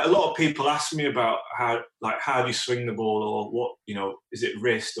 a lot of people ask me about how do you swing the ball, or what, is it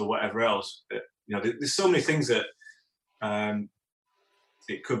wrist or whatever else. There's so many things that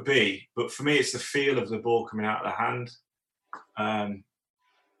it could be, but for me, it's the feel of the ball coming out of the hand, and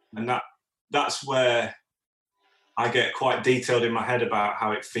that's where I get quite detailed in my head about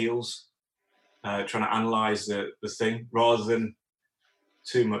how it feels, trying to analyze the thing rather than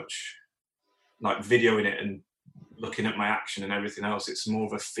too much videoing it and looking at my action and everything else. It's more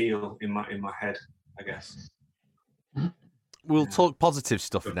of a feel in my head, I guess. We'll talk positive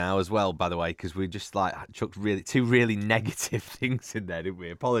stuff now as well, by the way, because we just chucked two really negative things in there, didn't we?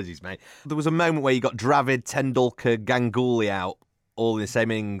 Apologies, mate. There was a moment where you got Dravid, Tendulkar, Ganguly out all in the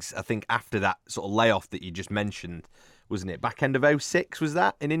same innings, I think, after that sort of layoff that you just mentioned, wasn't it? Back end of 06, was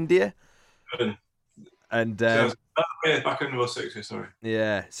that, in India? And back end of 06, sorry.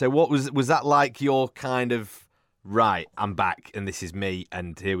 Yeah. So what was that like, your kind of, right, I'm back and this is me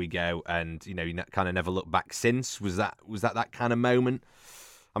and here we go, and you kind of never looked back since? Was that kind of moment?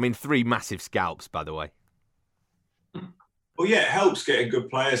 I mean, 3 massive scalps, by the way. Well, yeah, it helps getting good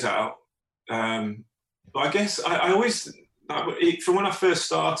players out, but I guess I always, from when I first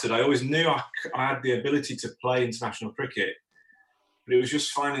started, I always knew I had the ability to play international cricket, but it was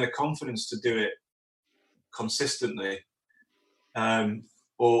just finding the confidence to do it consistently,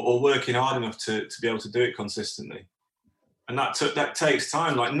 or working hard enough to be able to do it consistently. And that takes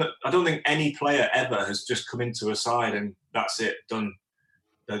time. I don't think any player ever has just come into a side and that's it, done.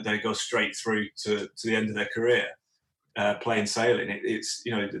 They go straight through to the end of their career playing sailing. It's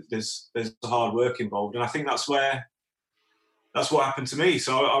there's hard work involved, and I think that's what happened to me.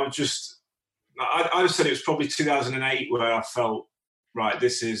 So I would just, I said it was probably 2008 where I felt, right,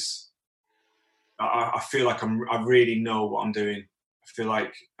 this is, I feel like I really know what I'm doing. I feel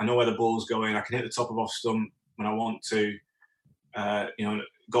like I know where the ball's going. I can hit the top of off stump when I want to.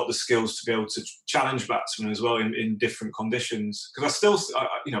 Got the skills to be able to challenge batsmen as well in different conditions. Because I still,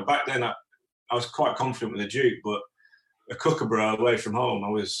 back then I was quite confident with the Duke, but a Kookaburra away from home I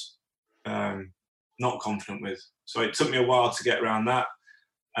was not confident with. So it took me a while to get around that.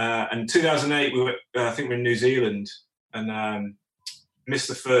 And 2008, I think we were in New Zealand and missed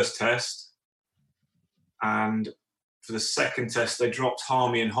the first test. And for the second test, they dropped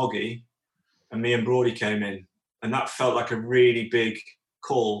Harmy and Hoggy, and me and Brody came in. And that felt like a really big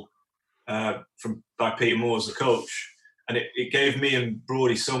call by Peter Moore as the coach. And it gave me and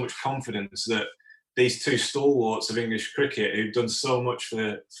Brody so much confidence that these two stalwarts of English cricket who've done so much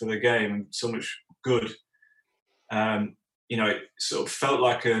for the game and so much good. It sort of felt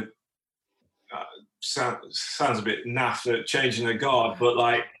like sounds a bit naff at changing the guard, but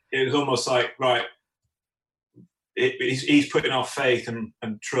like it was almost like, right, he's putting our faith and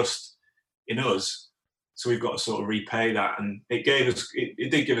trust in us, so we've got to sort of repay that. And it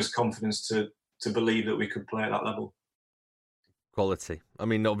did give us confidence to believe that we could play at that level. Quality. I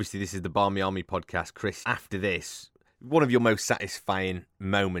mean, obviously, this is the Barmy Army podcast. Chris, after this, one of your most satisfying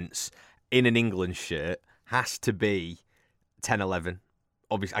moments in an England shirt has to be 10-11.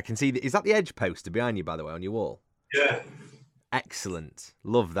 Obviously, I can see is that the Edge poster behind you, by the way, on your wall? Yeah. Excellent.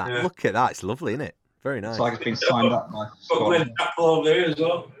 Love that. Yeah. Look at that. It's lovely, isn't it? Very nice. It's like it's been signed up by Got Glenn Chappell over there as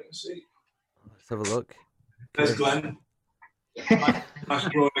well. See? Let's have a look. There's Glenn. Nice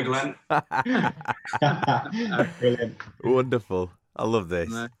drawing of Glenn. Brilliant. Wonderful. I love this.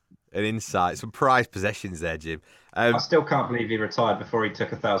 No. An insight. Some prized possessions there, Jim. I still can't believe he retired before he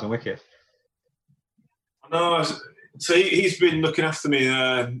took 1,000 wickets. No, so he's been looking after me.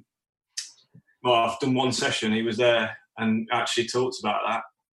 I've done one session. He was there and actually talked about that.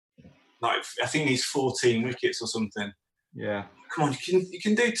 Like, I think he's 14 wickets or something. Yeah. Come on, you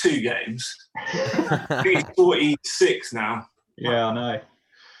can do 2 games. I think he's 46 now. Yeah, I know.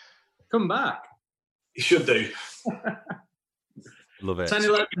 Come back. He should do. Love it.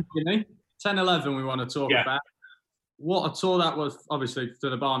 10-11, Jimmy. 10-11 we want to talk Yeah. about. What a tour that was, obviously, for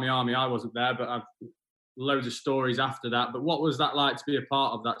the Barmy Army. I wasn't there, but I've loads of stories after that. But what was that like to be a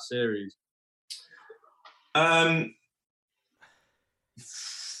part of that series?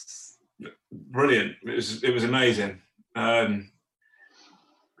 Brilliant. It was amazing. I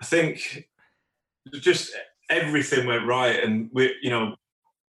think just everything went right, and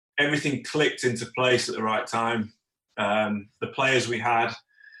everything clicked into place at the right time. The players we had,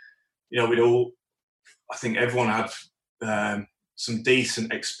 I think everyone had some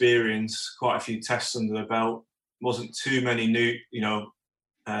decent experience, quite a few tests under the belt. Wasn't too many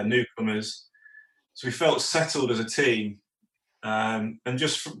newcomers, so we felt settled as a team. And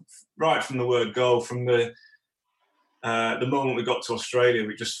just right from the word go, from the moment we got to Australia,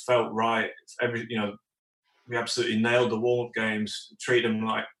 we just felt right. We absolutely nailed the warm-up games, treated them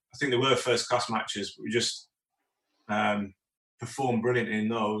like, I think they were first-class matches, but we just performed brilliantly in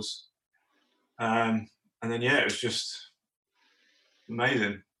those. And then, it was just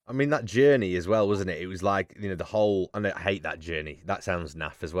amazing. I mean, that journey as well, wasn't it? It was like, the whole, and I hate that journey. That sounds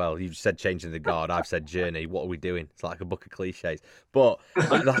naff as well. You said changing the guard. I've said journey. What are we doing? It's like a book of cliches. But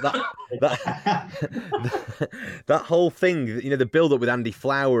that whole thing, the build up with Andy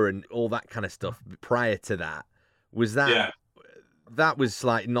Flower and all that kind of stuff prior to that, was that, Yeah. That was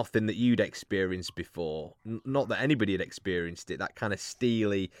like nothing that you'd experienced before. Not that anybody had experienced it, that kind of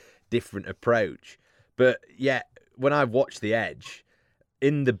steely, different approach. But yeah, when I've watched The Edge,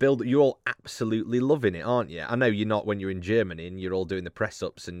 in the build, you're all absolutely loving it, aren't you? I know you're not when you're in Germany and you're all doing the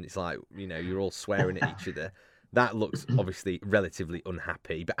press-ups and it's like, you're all swearing at each other. That looks obviously relatively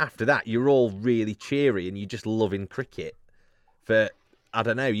unhappy. But after that, you're all really cheery and you're just loving cricket for, I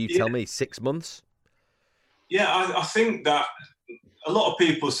don't know, you tell me, 6 months? Yeah, I think that a lot of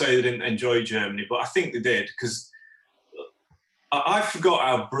people say they didn't enjoy Germany, but I think they did, because I forgot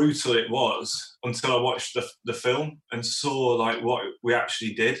how brutal it was until I watched the film and saw like what we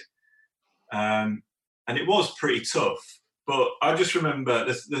actually did, and it was pretty tough. But I just remember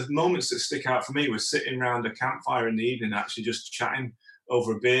the moments that stick out for me was sitting around a campfire in the evening, actually just chatting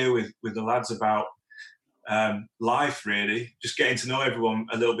over a beer with the lads about life, really, just getting to know everyone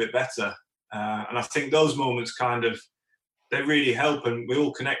a little bit better. And I think those moments they really help, and we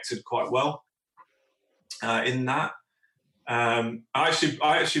all connected quite well in that. I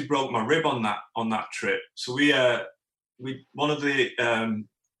actually broke my rib on that trip. So we one of the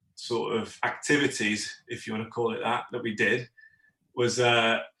sort of activities, if you want to call it that we did, was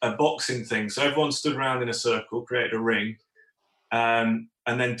a boxing thing. So everyone stood around in a circle, created a ring, and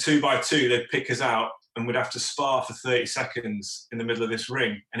then 2 by 2 they'd pick us out, and we'd have to spar for 30 seconds in the middle of this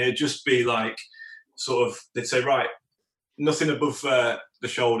ring, and it'd just be like they'd say, right, nothing above the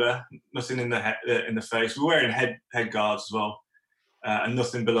shoulder, nothing in the face. We're wearing head guards as well, and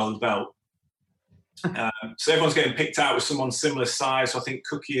nothing below the belt. So everyone's getting picked out with someone similar size. So I think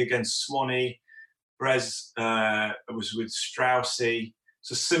Cookie against Swanee, Brez was with Straussy,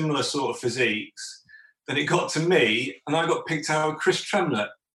 so similar sort of physiques. Then it got to me, and I got picked out with Chris Tremlett.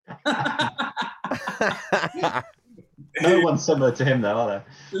 No one's similar to him, though, are there?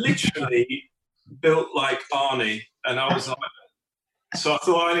 Literally built like Arnie, and I was like, so I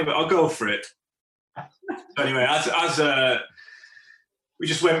thought, anyway, I'll go for it. So anyway, as we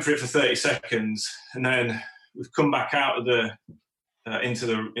just went for it for 30 seconds, and then we've come back out of the into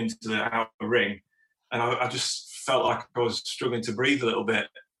the outer ring, and I just felt like I was struggling to breathe a little bit.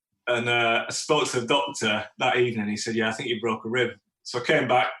 And I spoke to the doctor that evening. He said, "Yeah, I think you broke a rib." So I came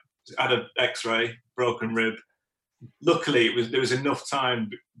back, had an X-ray, broken rib. Luckily, there was enough time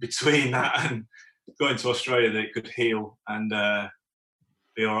between that and going to Australia that it could heal and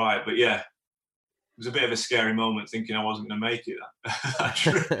be all right. But yeah, it was a bit of a scary moment, thinking I wasn't going to make it.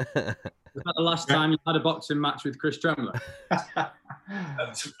 Was that the last time you had a boxing match with Chris Tremler?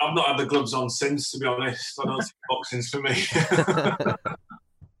 I've not had the gloves on since, to be honest. I don't think boxing's for me.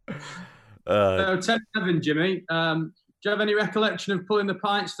 So 10-7, Jimmy. Do you have any recollection of pulling the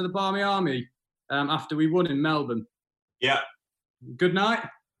pints for the Barmy Army after we won in Melbourne? Yeah. Good night?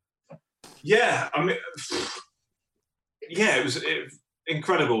 Yeah, I mean, yeah, it was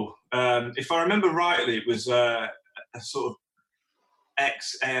incredible. If I remember rightly, it was a sort of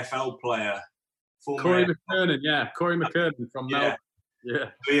ex-AFL player. Corey McKernan, Corey McKernan from Melbourne.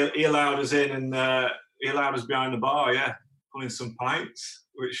 Yeah. He allowed us in, and he allowed us behind the bar, pulling some pints,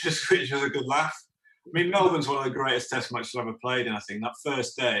 which was a good laugh. I mean, Melbourne's one of the greatest test matches I've ever played in, I think. That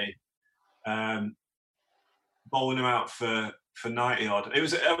first day, bowling him out for 90 odd. It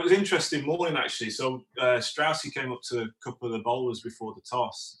was an interesting morning, actually. So Straussy came up to a couple of the bowlers before the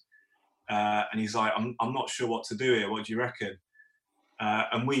toss, and he's like, I'm not sure what to do here. What do you reckon?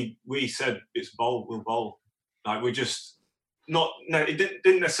 And we said, it's bowl, we'll bowl. Like, we're just it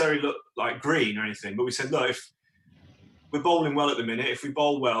didn't necessarily look like green or anything, but we said, look, if we're bowling well at the minute, if we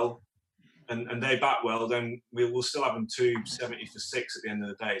bowl well and they bat well, then we'll still have them 270 for 6 at the end of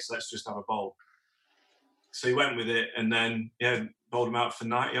the day. So let's just have a bowl. So he went with it, and then bowled him out for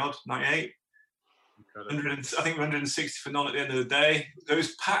 90 odd, 98. 100, I think 160 for none at the end of the day. It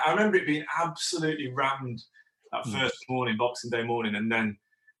was packed. I remember it being absolutely rammed that first morning, Boxing Day morning, and then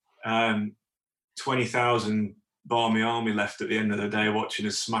 20,000 Barmy Army left at the end of the day watching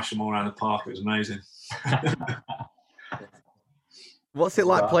us smash them all around the park. It was amazing. What's it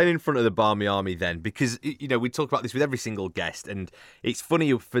like playing in front of the Barmy Army then? Because, we talk about this with every single guest, and it's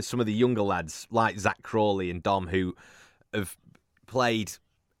funny for some of the younger lads like Zach Crawley and Dom who have played,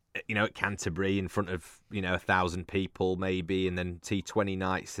 at Canterbury in front of, 1,000 people maybe, and then T20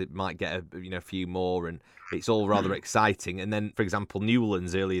 nights it might get a few more, and it's all rather exciting. And then, for example,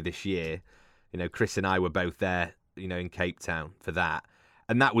 Newlands earlier this year, Chris and I were both there, in Cape Town for that.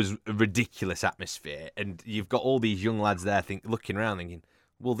 And that was a ridiculous atmosphere. And you've got all these young lads there looking around thinking,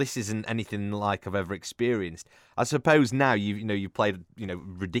 well, this isn't anything like I've ever experienced. I suppose now you've played,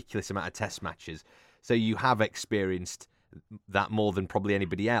 ridiculous amount of test matches. So you have experienced that more than probably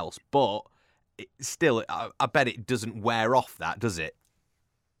anybody else. But still, I bet it doesn't wear off that, does it?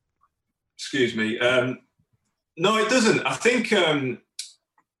 Excuse me. No, it doesn't. I think,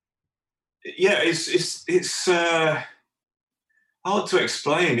 it's hard to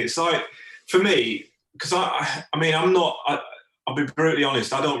explain. It's like, for me, because I'll be brutally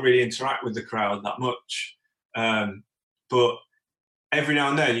honest, I don't really interact with the crowd that much. But every now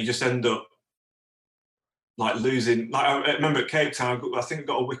and then you just end up like losing. Like, I remember at Cape Town, I think I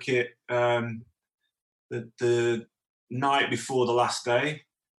got a wicket the night before the last day.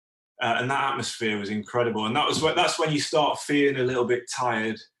 And that atmosphere was incredible. And that's when you start feeling a little bit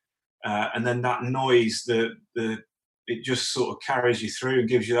tired. And then that noise, it just sort of carries you through and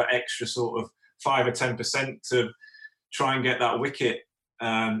gives you that extra sort of 5 or 10% to try and get that wicket.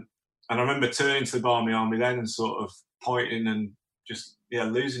 And I remember turning to the Barmy Army then and sort of pointing and just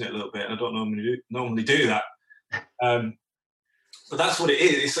losing it a little bit. And I don't normally do that, but that's what it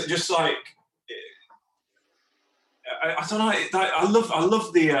is. It's just like I don't know. I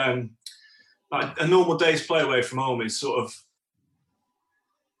love the like a normal day's play away from home is sort of.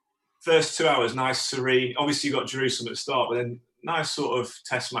 First 2 hours, nice, serene. Obviously, you got Jerusalem at the start, but then nice sort of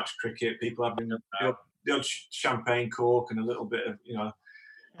test match cricket. People having the odd champagne cork and a little bit of,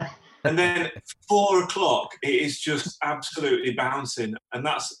 And then 4 o'clock, it is just absolutely bouncing. And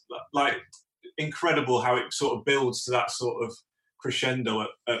that's like incredible how it sort of builds to that sort of crescendo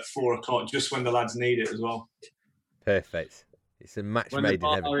at 4 o'clock, just when the lads need it as well. Perfect. It's a match made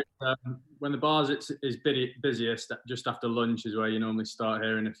in heaven. When the bars is busiest, just after lunch is where you normally start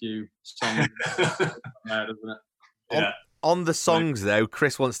hearing a few songs. Doesn't it? Yeah. On the songs, though,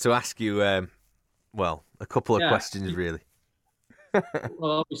 Chris wants to ask you, a couple of questions, really.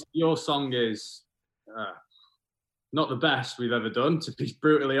 Well, obviously, your song is not the best we've ever done, to be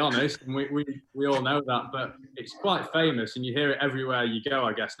brutally honest, and we all know that, but it's quite famous, and you hear it everywhere you go,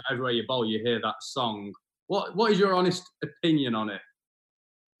 I guess. Everywhere you bowl, you hear that song. What is your honest opinion on it?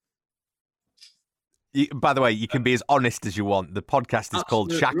 By the way, you can be as honest as you want. The podcast is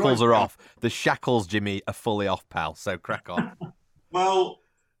called Absolutely Shackles right, Are man. Off. The shackles, Jimmy, are fully off, pal. So crack on. Well,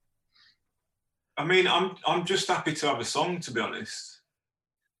 I mean, I'm just happy to have a song, to be honest.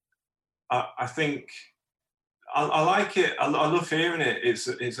 I think I like it. I love hearing it.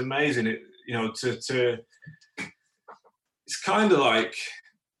 It's amazing. To it's kind of like,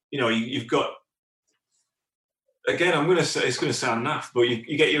 you've got. Again, I'm gonna say it's gonna sound naff, but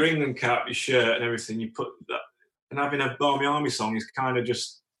you get your England cap, your shirt, and everything. You put that, and having a Barmy Army song is kind of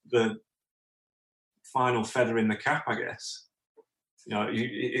just the final feather in the cap, I guess.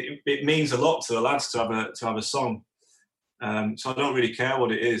 It means a lot to the lads to have a song. So I don't really care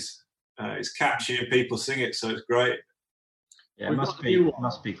what it is. It's catchy and people sing it, so it's great. Yeah, it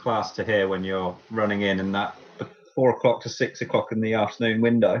must be class to hear when you're running in and that 4 o'clock to 6 o'clock in the afternoon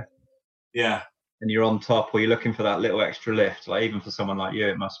window. Yeah. And you're on top, or you're looking for that little extra lift. Like, even for someone like you,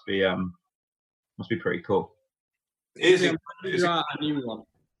 it must be pretty cool. Is We've it? got a new one.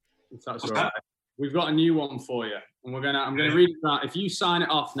 If that's What's all right. that? We've got a new one for you, and I'm gonna read it out. If you sign it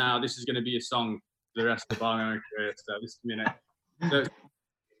off now, this is gonna be a song for the rest of the Barmy Army career. So this minute. So,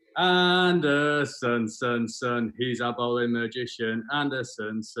 Anderson, son, he's our bowling magician.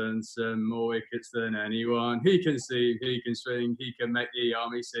 Anderson, son, more wickets than anyone. He can see, he can swing, he can make the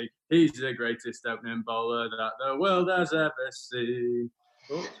army sing. He's the greatest opening bowler that the world has ever seen.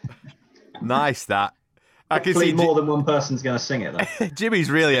 Oh. Nice, that. I can Hopefully see more than one person's going to sing it, though.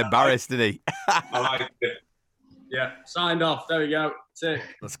 Jimmy's really embarrassed, isn't he? I like it. Yeah, signed off. There we go. Tick.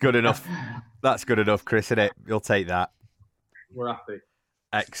 That's good enough. That's good enough, Chris, isn't it? You'll take that. We're happy.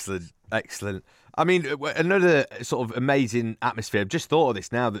 Excellent, excellent. I mean, another sort of amazing atmosphere. I've just thought of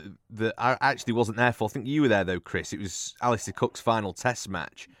this now that I actually wasn't there for. I think you were there, though, Chris. It was Alistair Cook's final Test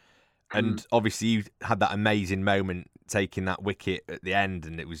match. And obviously you had that amazing moment taking that wicket at the end,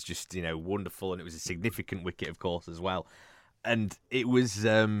 and it was just, wonderful. And it was a significant wicket, of course, as well. And it was,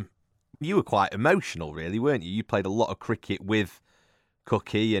 you were quite emotional, really, weren't you? You played a lot of cricket with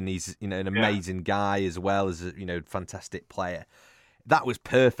Cookie, and he's, an amazing guy as well as a, fantastic player. That was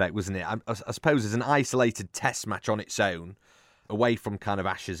perfect, wasn't it? I suppose as an isolated Test match on its own, away from kind of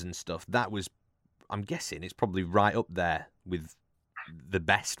Ashes and stuff, that was, I'm guessing, it's probably right up there with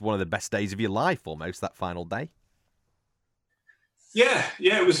one of the best days of your life, almost, that final day. Yeah,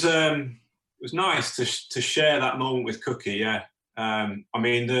 it was nice to share that moment with Cookie. Yeah, I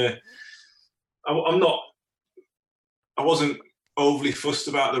mean, I wasn't overly fussed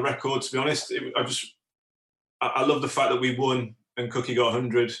about the record, to be honest. I love the fact that we won and Cookie got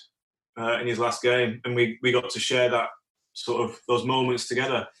 100 in his last game, and we got to share that sort of those moments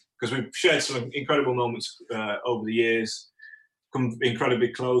together, because we've shared some incredible moments over the years, come incredibly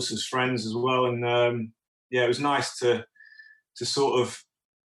close as friends as well, and it was nice to sort of.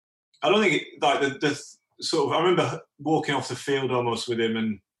 I don't think the sort of. I remember walking off the field almost with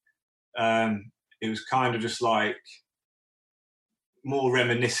him, and it was kind of just like more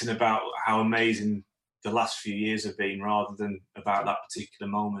reminiscing about how amazing the last few years have been, rather than about that particular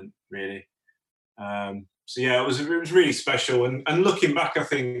moment, really. It was really special. And looking back, I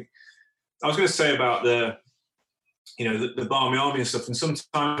think I was going to say about the Barmy Army and stuff. And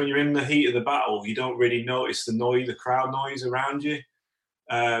sometimes when you're in the heat of the battle, you don't really notice the crowd noise around you.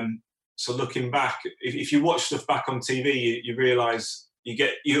 So looking back, if you watch stuff back on TV, you realise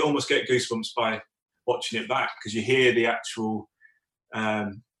you almost get goosebumps by watching it back, because you hear the actual.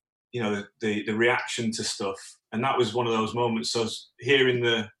 The reaction to stuff, and that was one of those moments. So hearing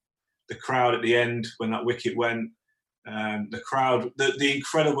the crowd at the end when that wicket went, the crowd, the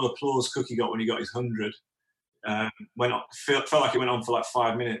incredible applause Cookie got when he got his 100, felt like it went on for like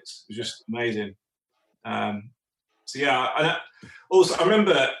 5 minutes. It was just amazing. Also I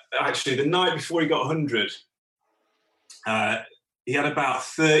remember actually the night before he got 100, he had about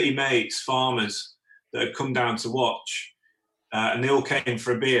 30 mates, farmers, that had come down to watch. And they all came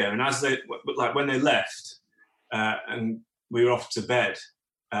for a beer. And when they left, and we were off to bed,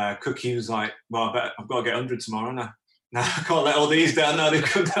 Cookie was like, "Well, I've got to get 100 tomorrow now. Now I can't let all these down. Now they've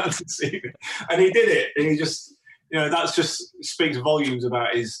come down to see me." And he did it. And he just, that just speaks volumes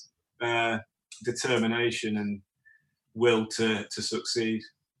about his determination and will to succeed.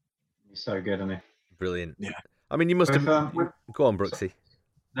 He's so good, isn't he? Brilliant. Yeah. I mean, you must have. Go on, Brooksy.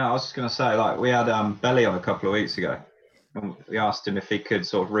 No, I was just going to say, we had Belly on a couple of weeks ago. And we asked him if he could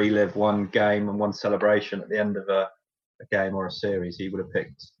sort of relive one game and one celebration at the end of a game or a series. He would have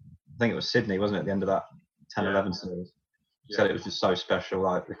picked, I think it was Sydney, wasn't it, at the end of that 10-11 series. He said it was just so special,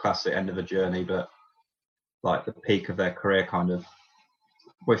 like the classic end of a journey, but like the peak of their career kind of.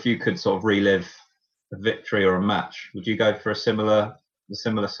 Well, if you could sort of relive a victory or a match, would you go for a similar the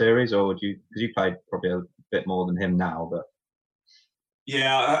similar series, or would you? Because you played probably a bit more than him now, but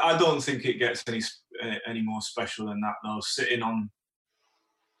Yeah, I don't think it gets any more special than that though. Sitting on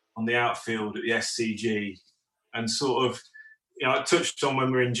the outfield at the SCG and sort of, I touched on when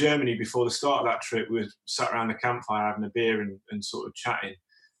we were in Germany before the start of that trip, we sat around the campfire having a beer and sort of chatting,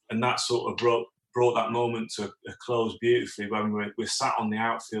 and that sort of brought that moment to a close beautifully when we sat on the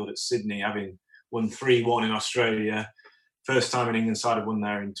outfield at Sydney, having won 3-1 in Australia. First time an England side had won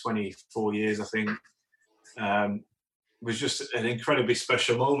there in 24 years, I think. It was just an incredibly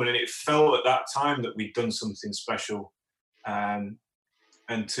special moment, and it felt at that time that we'd done something special. And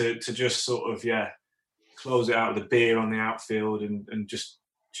to just sort of, close it out with a beer on the outfield and just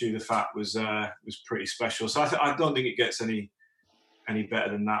chew the fat was pretty special. So I don't think it gets any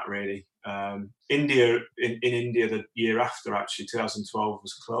better than that, really. India in India the year after, actually 2012,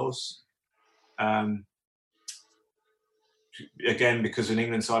 was close. Again, because an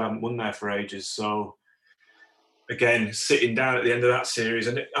England side hadn't won there for ages. So again, sitting down at the end of that series,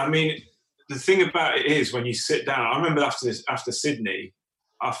 and I mean, the thing about it is when you sit down. I remember after Sydney,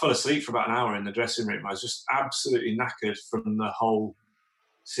 I fell asleep for about an hour in the dressing room. I was just absolutely knackered from the whole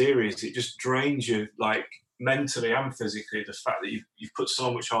series. It just drains you, like, mentally and physically, the fact that you've put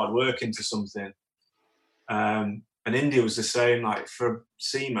so much hard work into something. And India was the same. Like, for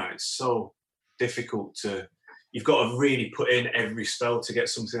Seema, it's so difficult you've got to really put in every spell to get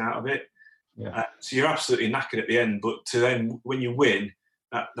something out of it. Yeah. So you're absolutely knackered at the end, but to then, when you win,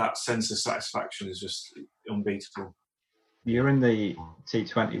 that sense of satisfaction is just unbeatable. You're in the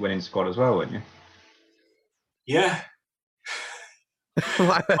T20 winning squad as well, weren't you? Yeah.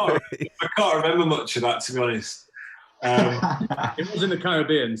 I can't remember much of that, to be honest. It was in the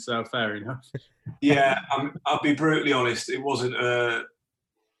Caribbean, so fair enough. Yeah, I'll be brutally honest. It wasn't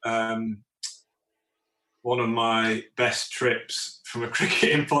one of my best trips from a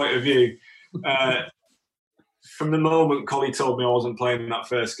cricketing point of view. From the moment Collie told me I wasn't playing that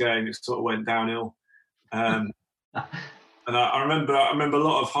first game, it sort of went downhill. And I remember a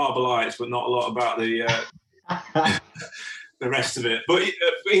lot of Harbour Lights, but not a lot about the rest of it. But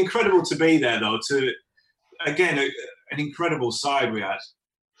incredible to be there, though. Again, an incredible side we had,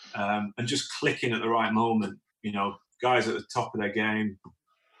 and just clicking at the right moment. Guys at the top of their game,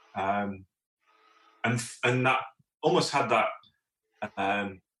 and that almost had that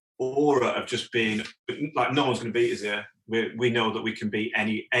aura of just being like, no one's going to beat us here. We know that we can beat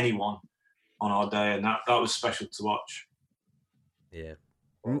anyone on our day, and that was special to watch. Yeah,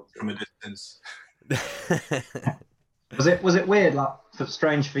 from a distance. Was it weird, like,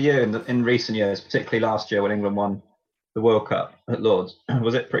 strange for you in recent years, particularly last year when England won the World Cup at Lords?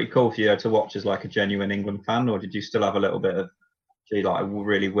 Was it pretty cool for you to watch as like a genuine England fan, or did you still have a little bit of, I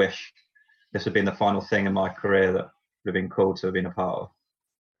really wish this had been the final thing in my career that would have been cool to have been a part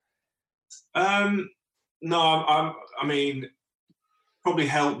of? No, I mean, probably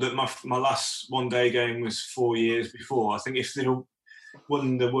helped that my last one-day game was 4 years before. I think if they'd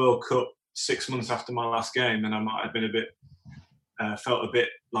won the World Cup 6 months after my last game, then I might have been felt a bit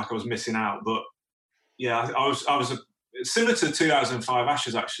like I was missing out. But yeah, I was similar to the 2005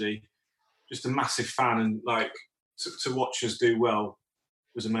 Ashes, actually, just a massive fan, and like to watch us do well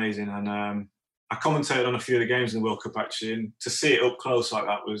was amazing. And I commentated on a few of the games in the World Cup, actually, and to see it up close like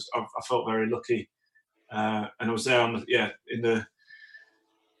that I felt very lucky. And I was there in the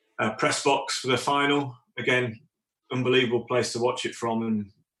press box for the final. Again, unbelievable place to watch it from,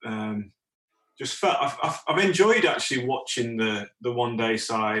 and just felt I've enjoyed actually watching the one-day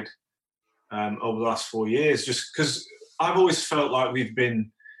side over the last 4 years, just because I've always felt like we've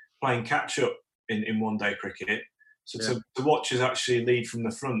been playing catch-up in one-day cricket. So to watch us actually lead from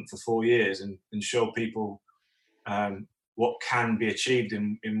the front for 4 years and show people what can be achieved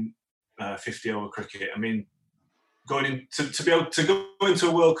in 50-over cricket. I mean, going in to be able to go into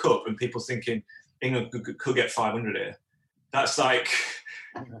a World Cup and people thinking England could get 500 here. That's like,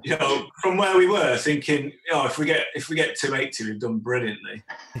 from where we were thinking, if we get 280, we've done brilliantly.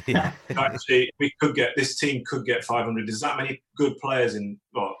 Actually, this team could get 500. There's that many good players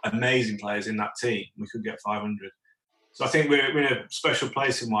amazing players in that team. We could get 500. So I think we're in a special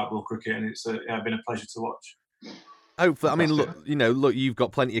place in white ball cricket, and it's been a pleasure to watch. Hopefully, I mean, look, you've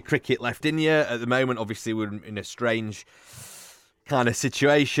got plenty of cricket left in you at the moment. Obviously, we're in a strange kind of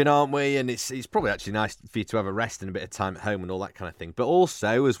situation, aren't we? And it's probably actually nice for you to have a rest and a bit of time at home and all that kind of thing. But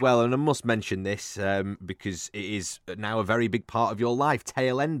also, as well, and I must mention this because it is now a very big part of your life,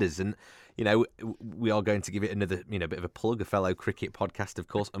 Tail Enders, and we are going to give it another, bit of a plug, a fellow cricket podcast, of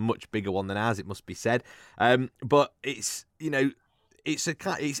course, a much bigger one than ours, it must be said. But it's,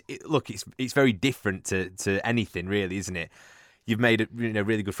 it's very different to anything, really, isn't it? You've made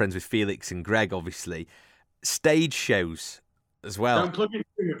really good friends with Felix and Greg, obviously. Stage shows as well. Don't plug in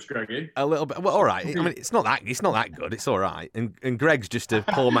too much, Greggy. A little bit. Well, all right. I mean, it's not that good. It's all right. And Greg's just a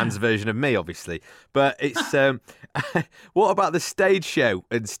poor man's version of me, obviously. But it's what about the stage show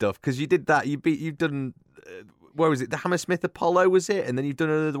and stuff? Because you did that. You've done where was it? The Hammersmith Apollo, was it? And then you've done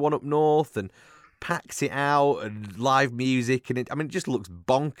another one up north and packed it out and live music, and it just looks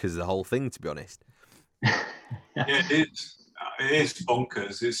bonkers, the whole thing, to be honest. Yeah, it is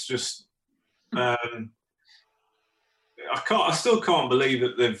bonkers. It's just I still can't believe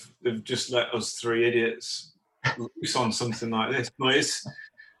that they've just let us three idiots loose on something like this. But it's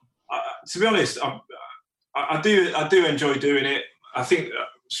to be honest, I do enjoy doing it. I think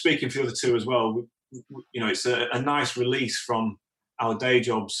speaking for the other two as well, it's a nice release from our day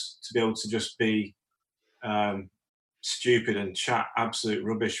jobs to be able to just be stupid and chat absolute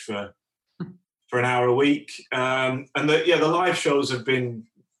rubbish for an hour a week. And the live shows have been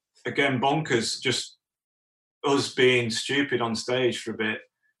again bonkers. Just us being stupid on stage for a bit.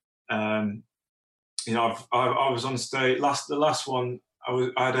 I was on stage the last one. I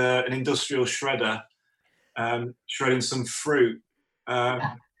had an industrial shredder shredding some fruit,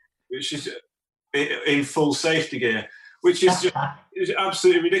 which is in full safety gear, which is just is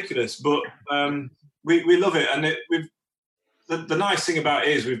absolutely ridiculous. But we love it, and the nice thing about it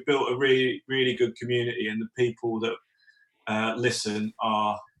is we've built a really, really good community, and the people that listen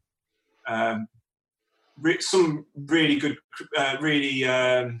are some really good,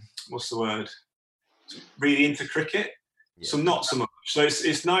 what's the word? Really into cricket. Yeah. Some not so much. So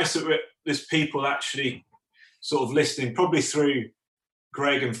it's nice that there's people actually sort of listening, probably through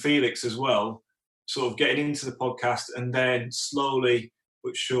Greg and Felix as well, sort of getting into the podcast and then slowly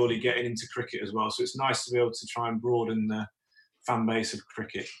but surely getting into cricket as well. So it's nice to be able to try and broaden the fan base of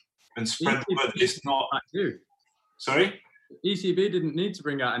cricket and spread the word. It's not. Sorry? ECB didn't need to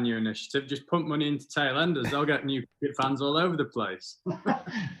bring out a new initiative. Just pump money into tail enders. They'll get new cricket fans all over the place.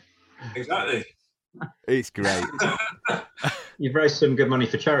 Exactly. It's great. You've raised some good money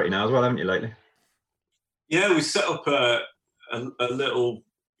for charity now as well, haven't you, lately? Yeah, we set up a little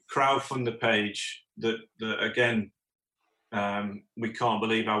crowdfunder page that again, we can't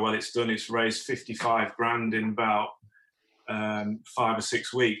believe how well it's done. It's raised 55 grand in about 5 or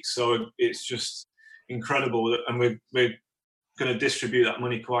 6 weeks. So it's just incredible. And we're going to distribute that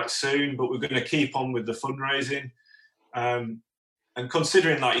money quite soon, but we're going to keep on with the fundraising. And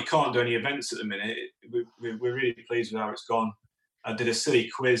considering you can't do any events at the minute, we're really pleased with how it's gone. I did a silly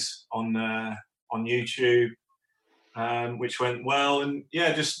quiz on YouTube, which went well, and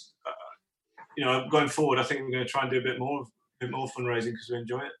just going forward, I think we're going to try and do a bit more fundraising because we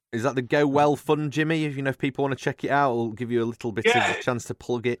enjoy it. Is that the Go Well Fund, Jimmy? If people want to check it out, I'll give you a little bit of a chance to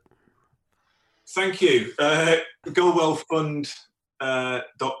plug it. Thank you.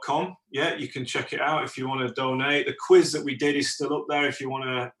 GoWellFund.com. Yeah, you can check it out if you want to donate. The quiz that we did is still up there if you want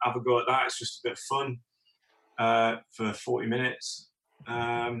to have a go at that. It's just a bit of fun for 40 minutes.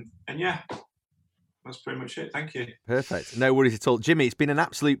 That's pretty much it. Thank you. Perfect. No worries at all. Jimmy, it's been an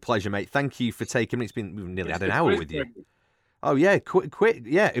absolute pleasure, mate. Thank you for taking me. We've nearly had an hour with you. Oh yeah, quick.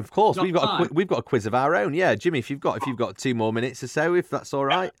 Yeah, of course. We've got a quiz of our own. Yeah, Jimmy, if you've got 2 more minutes or so, if that's all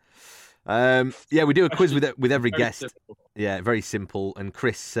right. We do a quiz with every guest. Simple. Yeah, very simple. And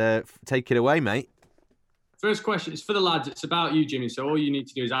Chris, take it away, mate. First question, it's for the lads. It's about you, Jimmy. So all you need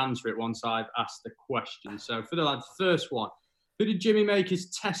to do is answer it once I've asked the question. So for the lads, first one. Who did Jimmy make his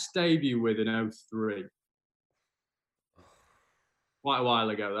Test debut with in 2003? Quite a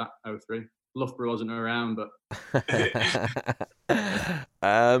while ago, that 2003. Loughborough wasn't around, but.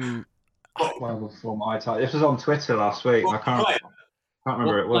 Well, before my time. This was on Twitter last week. I can't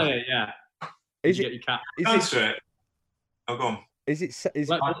remember it was. Player, yeah. Is it? Answer it. Oh, go on. Is it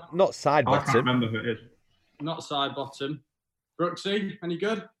not side bottom? I can't remember who it is. Not side bottom. Brooksy, any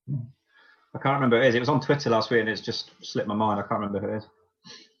good? I can't remember who it is. It was on Twitter last week and it's just slipped my mind. I can't remember who it is.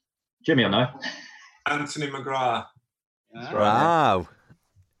 Jimmy, I know. Anthony McGrath. Yeah. Wow.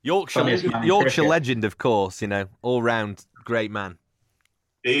 Yorkshire legend, of course, all round great man.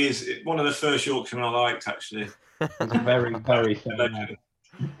 He is one of the first Yorkshiremen I liked, actually. He's a very, very legend.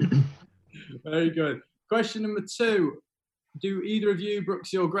 Very good. Question number 2. Do either of you,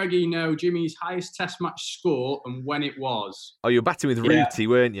 Brooksy or Greggy, know Jimmy's highest Test match score and when it was? Oh, you were batting with Rooty,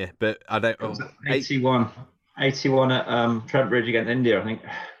 weren't you? But I don't. 81 at Trent Bridge against India, I think.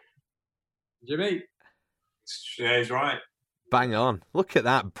 Jimmy? Yeah, he's right. Bang on. Look at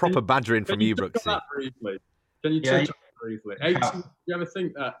that. Proper badgering from you, Brooksy. Can you touch on that briefly? 80, do you ever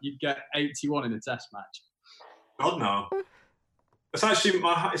think that you'd get 81 in a Test match? God, no. It's actually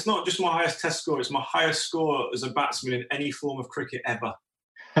it's not just my highest test score, it's my highest score as a batsman in any form of cricket ever.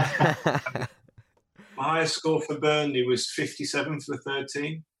 My highest score for Burnley was 57 for the third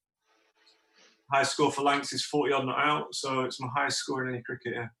team. Highest score for Lancs is 40 odd not out, so it's my highest score in any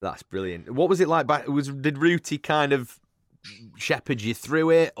cricket. Yeah. That's brilliant. What was it like back? Did Rooty kind of shepherd you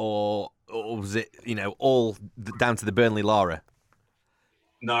through it, or was it all down to the Burnley Lara?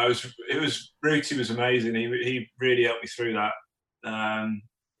 No, it was Rooty was amazing. He really helped me through that.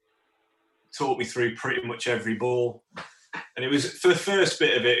 Taught me through pretty much every ball, and it was for the first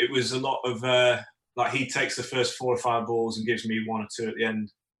bit of it. It was a lot of like he takes the first 4 or 5 balls and gives me 1 or 2 at the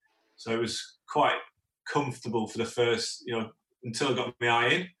end. So it was quite comfortable for the first, until I got my eye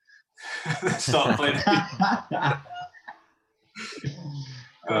in. Start playing.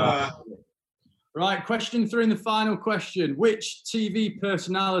 Right, question 3 and the final question. Which TV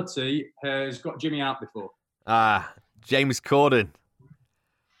personality has got Jimmy out before? James Corden.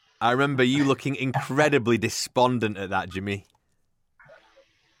 I remember you looking incredibly despondent at that, Jimmy.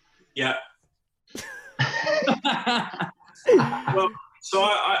 Yeah. Well, so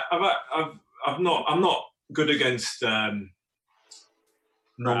I'm not good against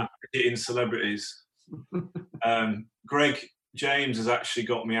non-hitting celebrities. Greg James has actually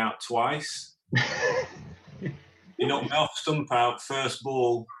got me out twice. He knocked me off stump out first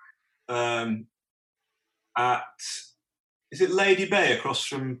ball at, is it Lady Bay across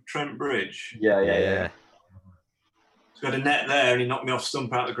from Trent Bridge? Yeah. So we had a net there and he knocked me off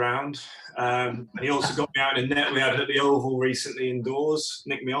stump out the ground. And he also got me out in a net we had at the Oval recently indoors,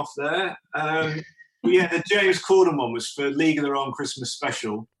 nicked me off there. But yeah, the James Corden one was for League of Their Own Christmas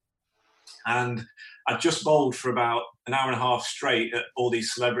special. And I just bowled for about an hour and a half straight at all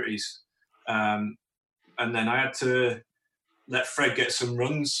these celebrities. And then I had to let Fred get some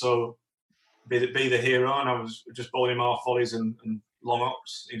runs, so be the hero, and I was just bowling him half volleys and long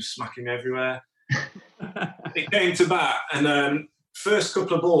ups. He was smacking me everywhere. It came to bat, and first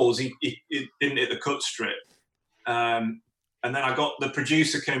couple of balls, he didn't hit the cut strip. And then the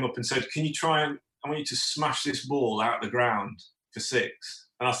producer came up and said, "Can you try and, I want you to smash this ball out of the ground for 6.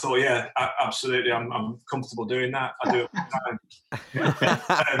 And I thought, yeah, absolutely, I'm comfortable doing that. I do it all the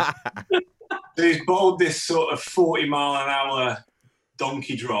time. So he's bowled this sort of 40-mile-an-hour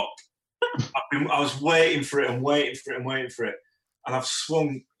donkey drop. I was waiting for it, and I've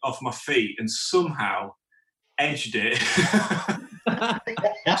swung off my feet and somehow edged it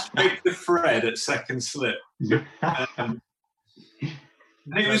straight to Fred at second slip. And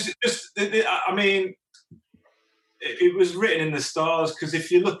it was just, it was written in the stars, because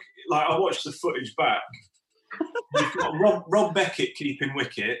if you look, like I watched the footage back, you've got Rob Beckett keeping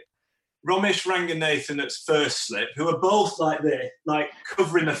wicket, Romesh Ranganathan at first slip, who are both like this, like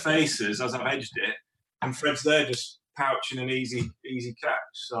covering their faces as I've edged it, and Fred's there just pouching an easy catch.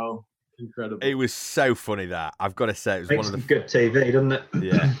 So incredible. It was so funny that, I've got to say, it was Makes one of the good TV, doesn't it?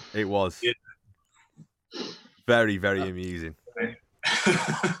 Yeah, it was. Yeah. Very, very amusing.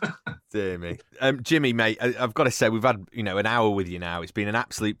 Dear me. Jimmy, mate, I've got to say, we've had an hour with you now. It's been an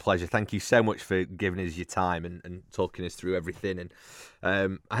absolute pleasure. Thank you so much for giving us your time and talking us through everything. And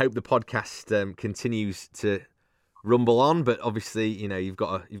I hope the podcast continues to rumble on. But obviously, you've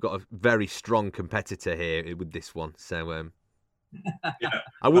got a very strong competitor here with this one. So yeah,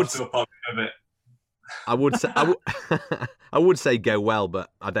 I would feel positive of it. I would say go well, but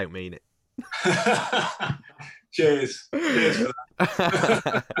I don't mean it. Cheers for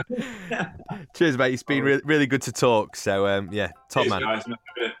that. Cheers, mate. It's been really good to talk. So, yeah, top Cheers, man.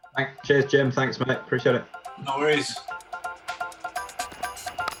 Guys. Cheers, Jim. Thanks, mate. Appreciate it. No worries.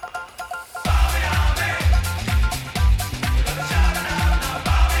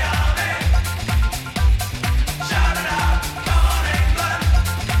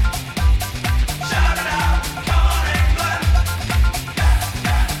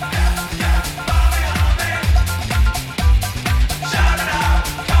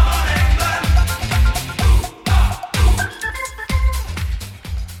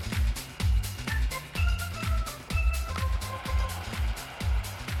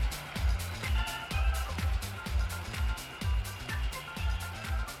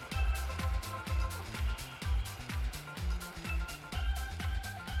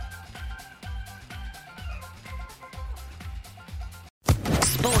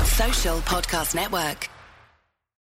 Sports Social Podcast Network.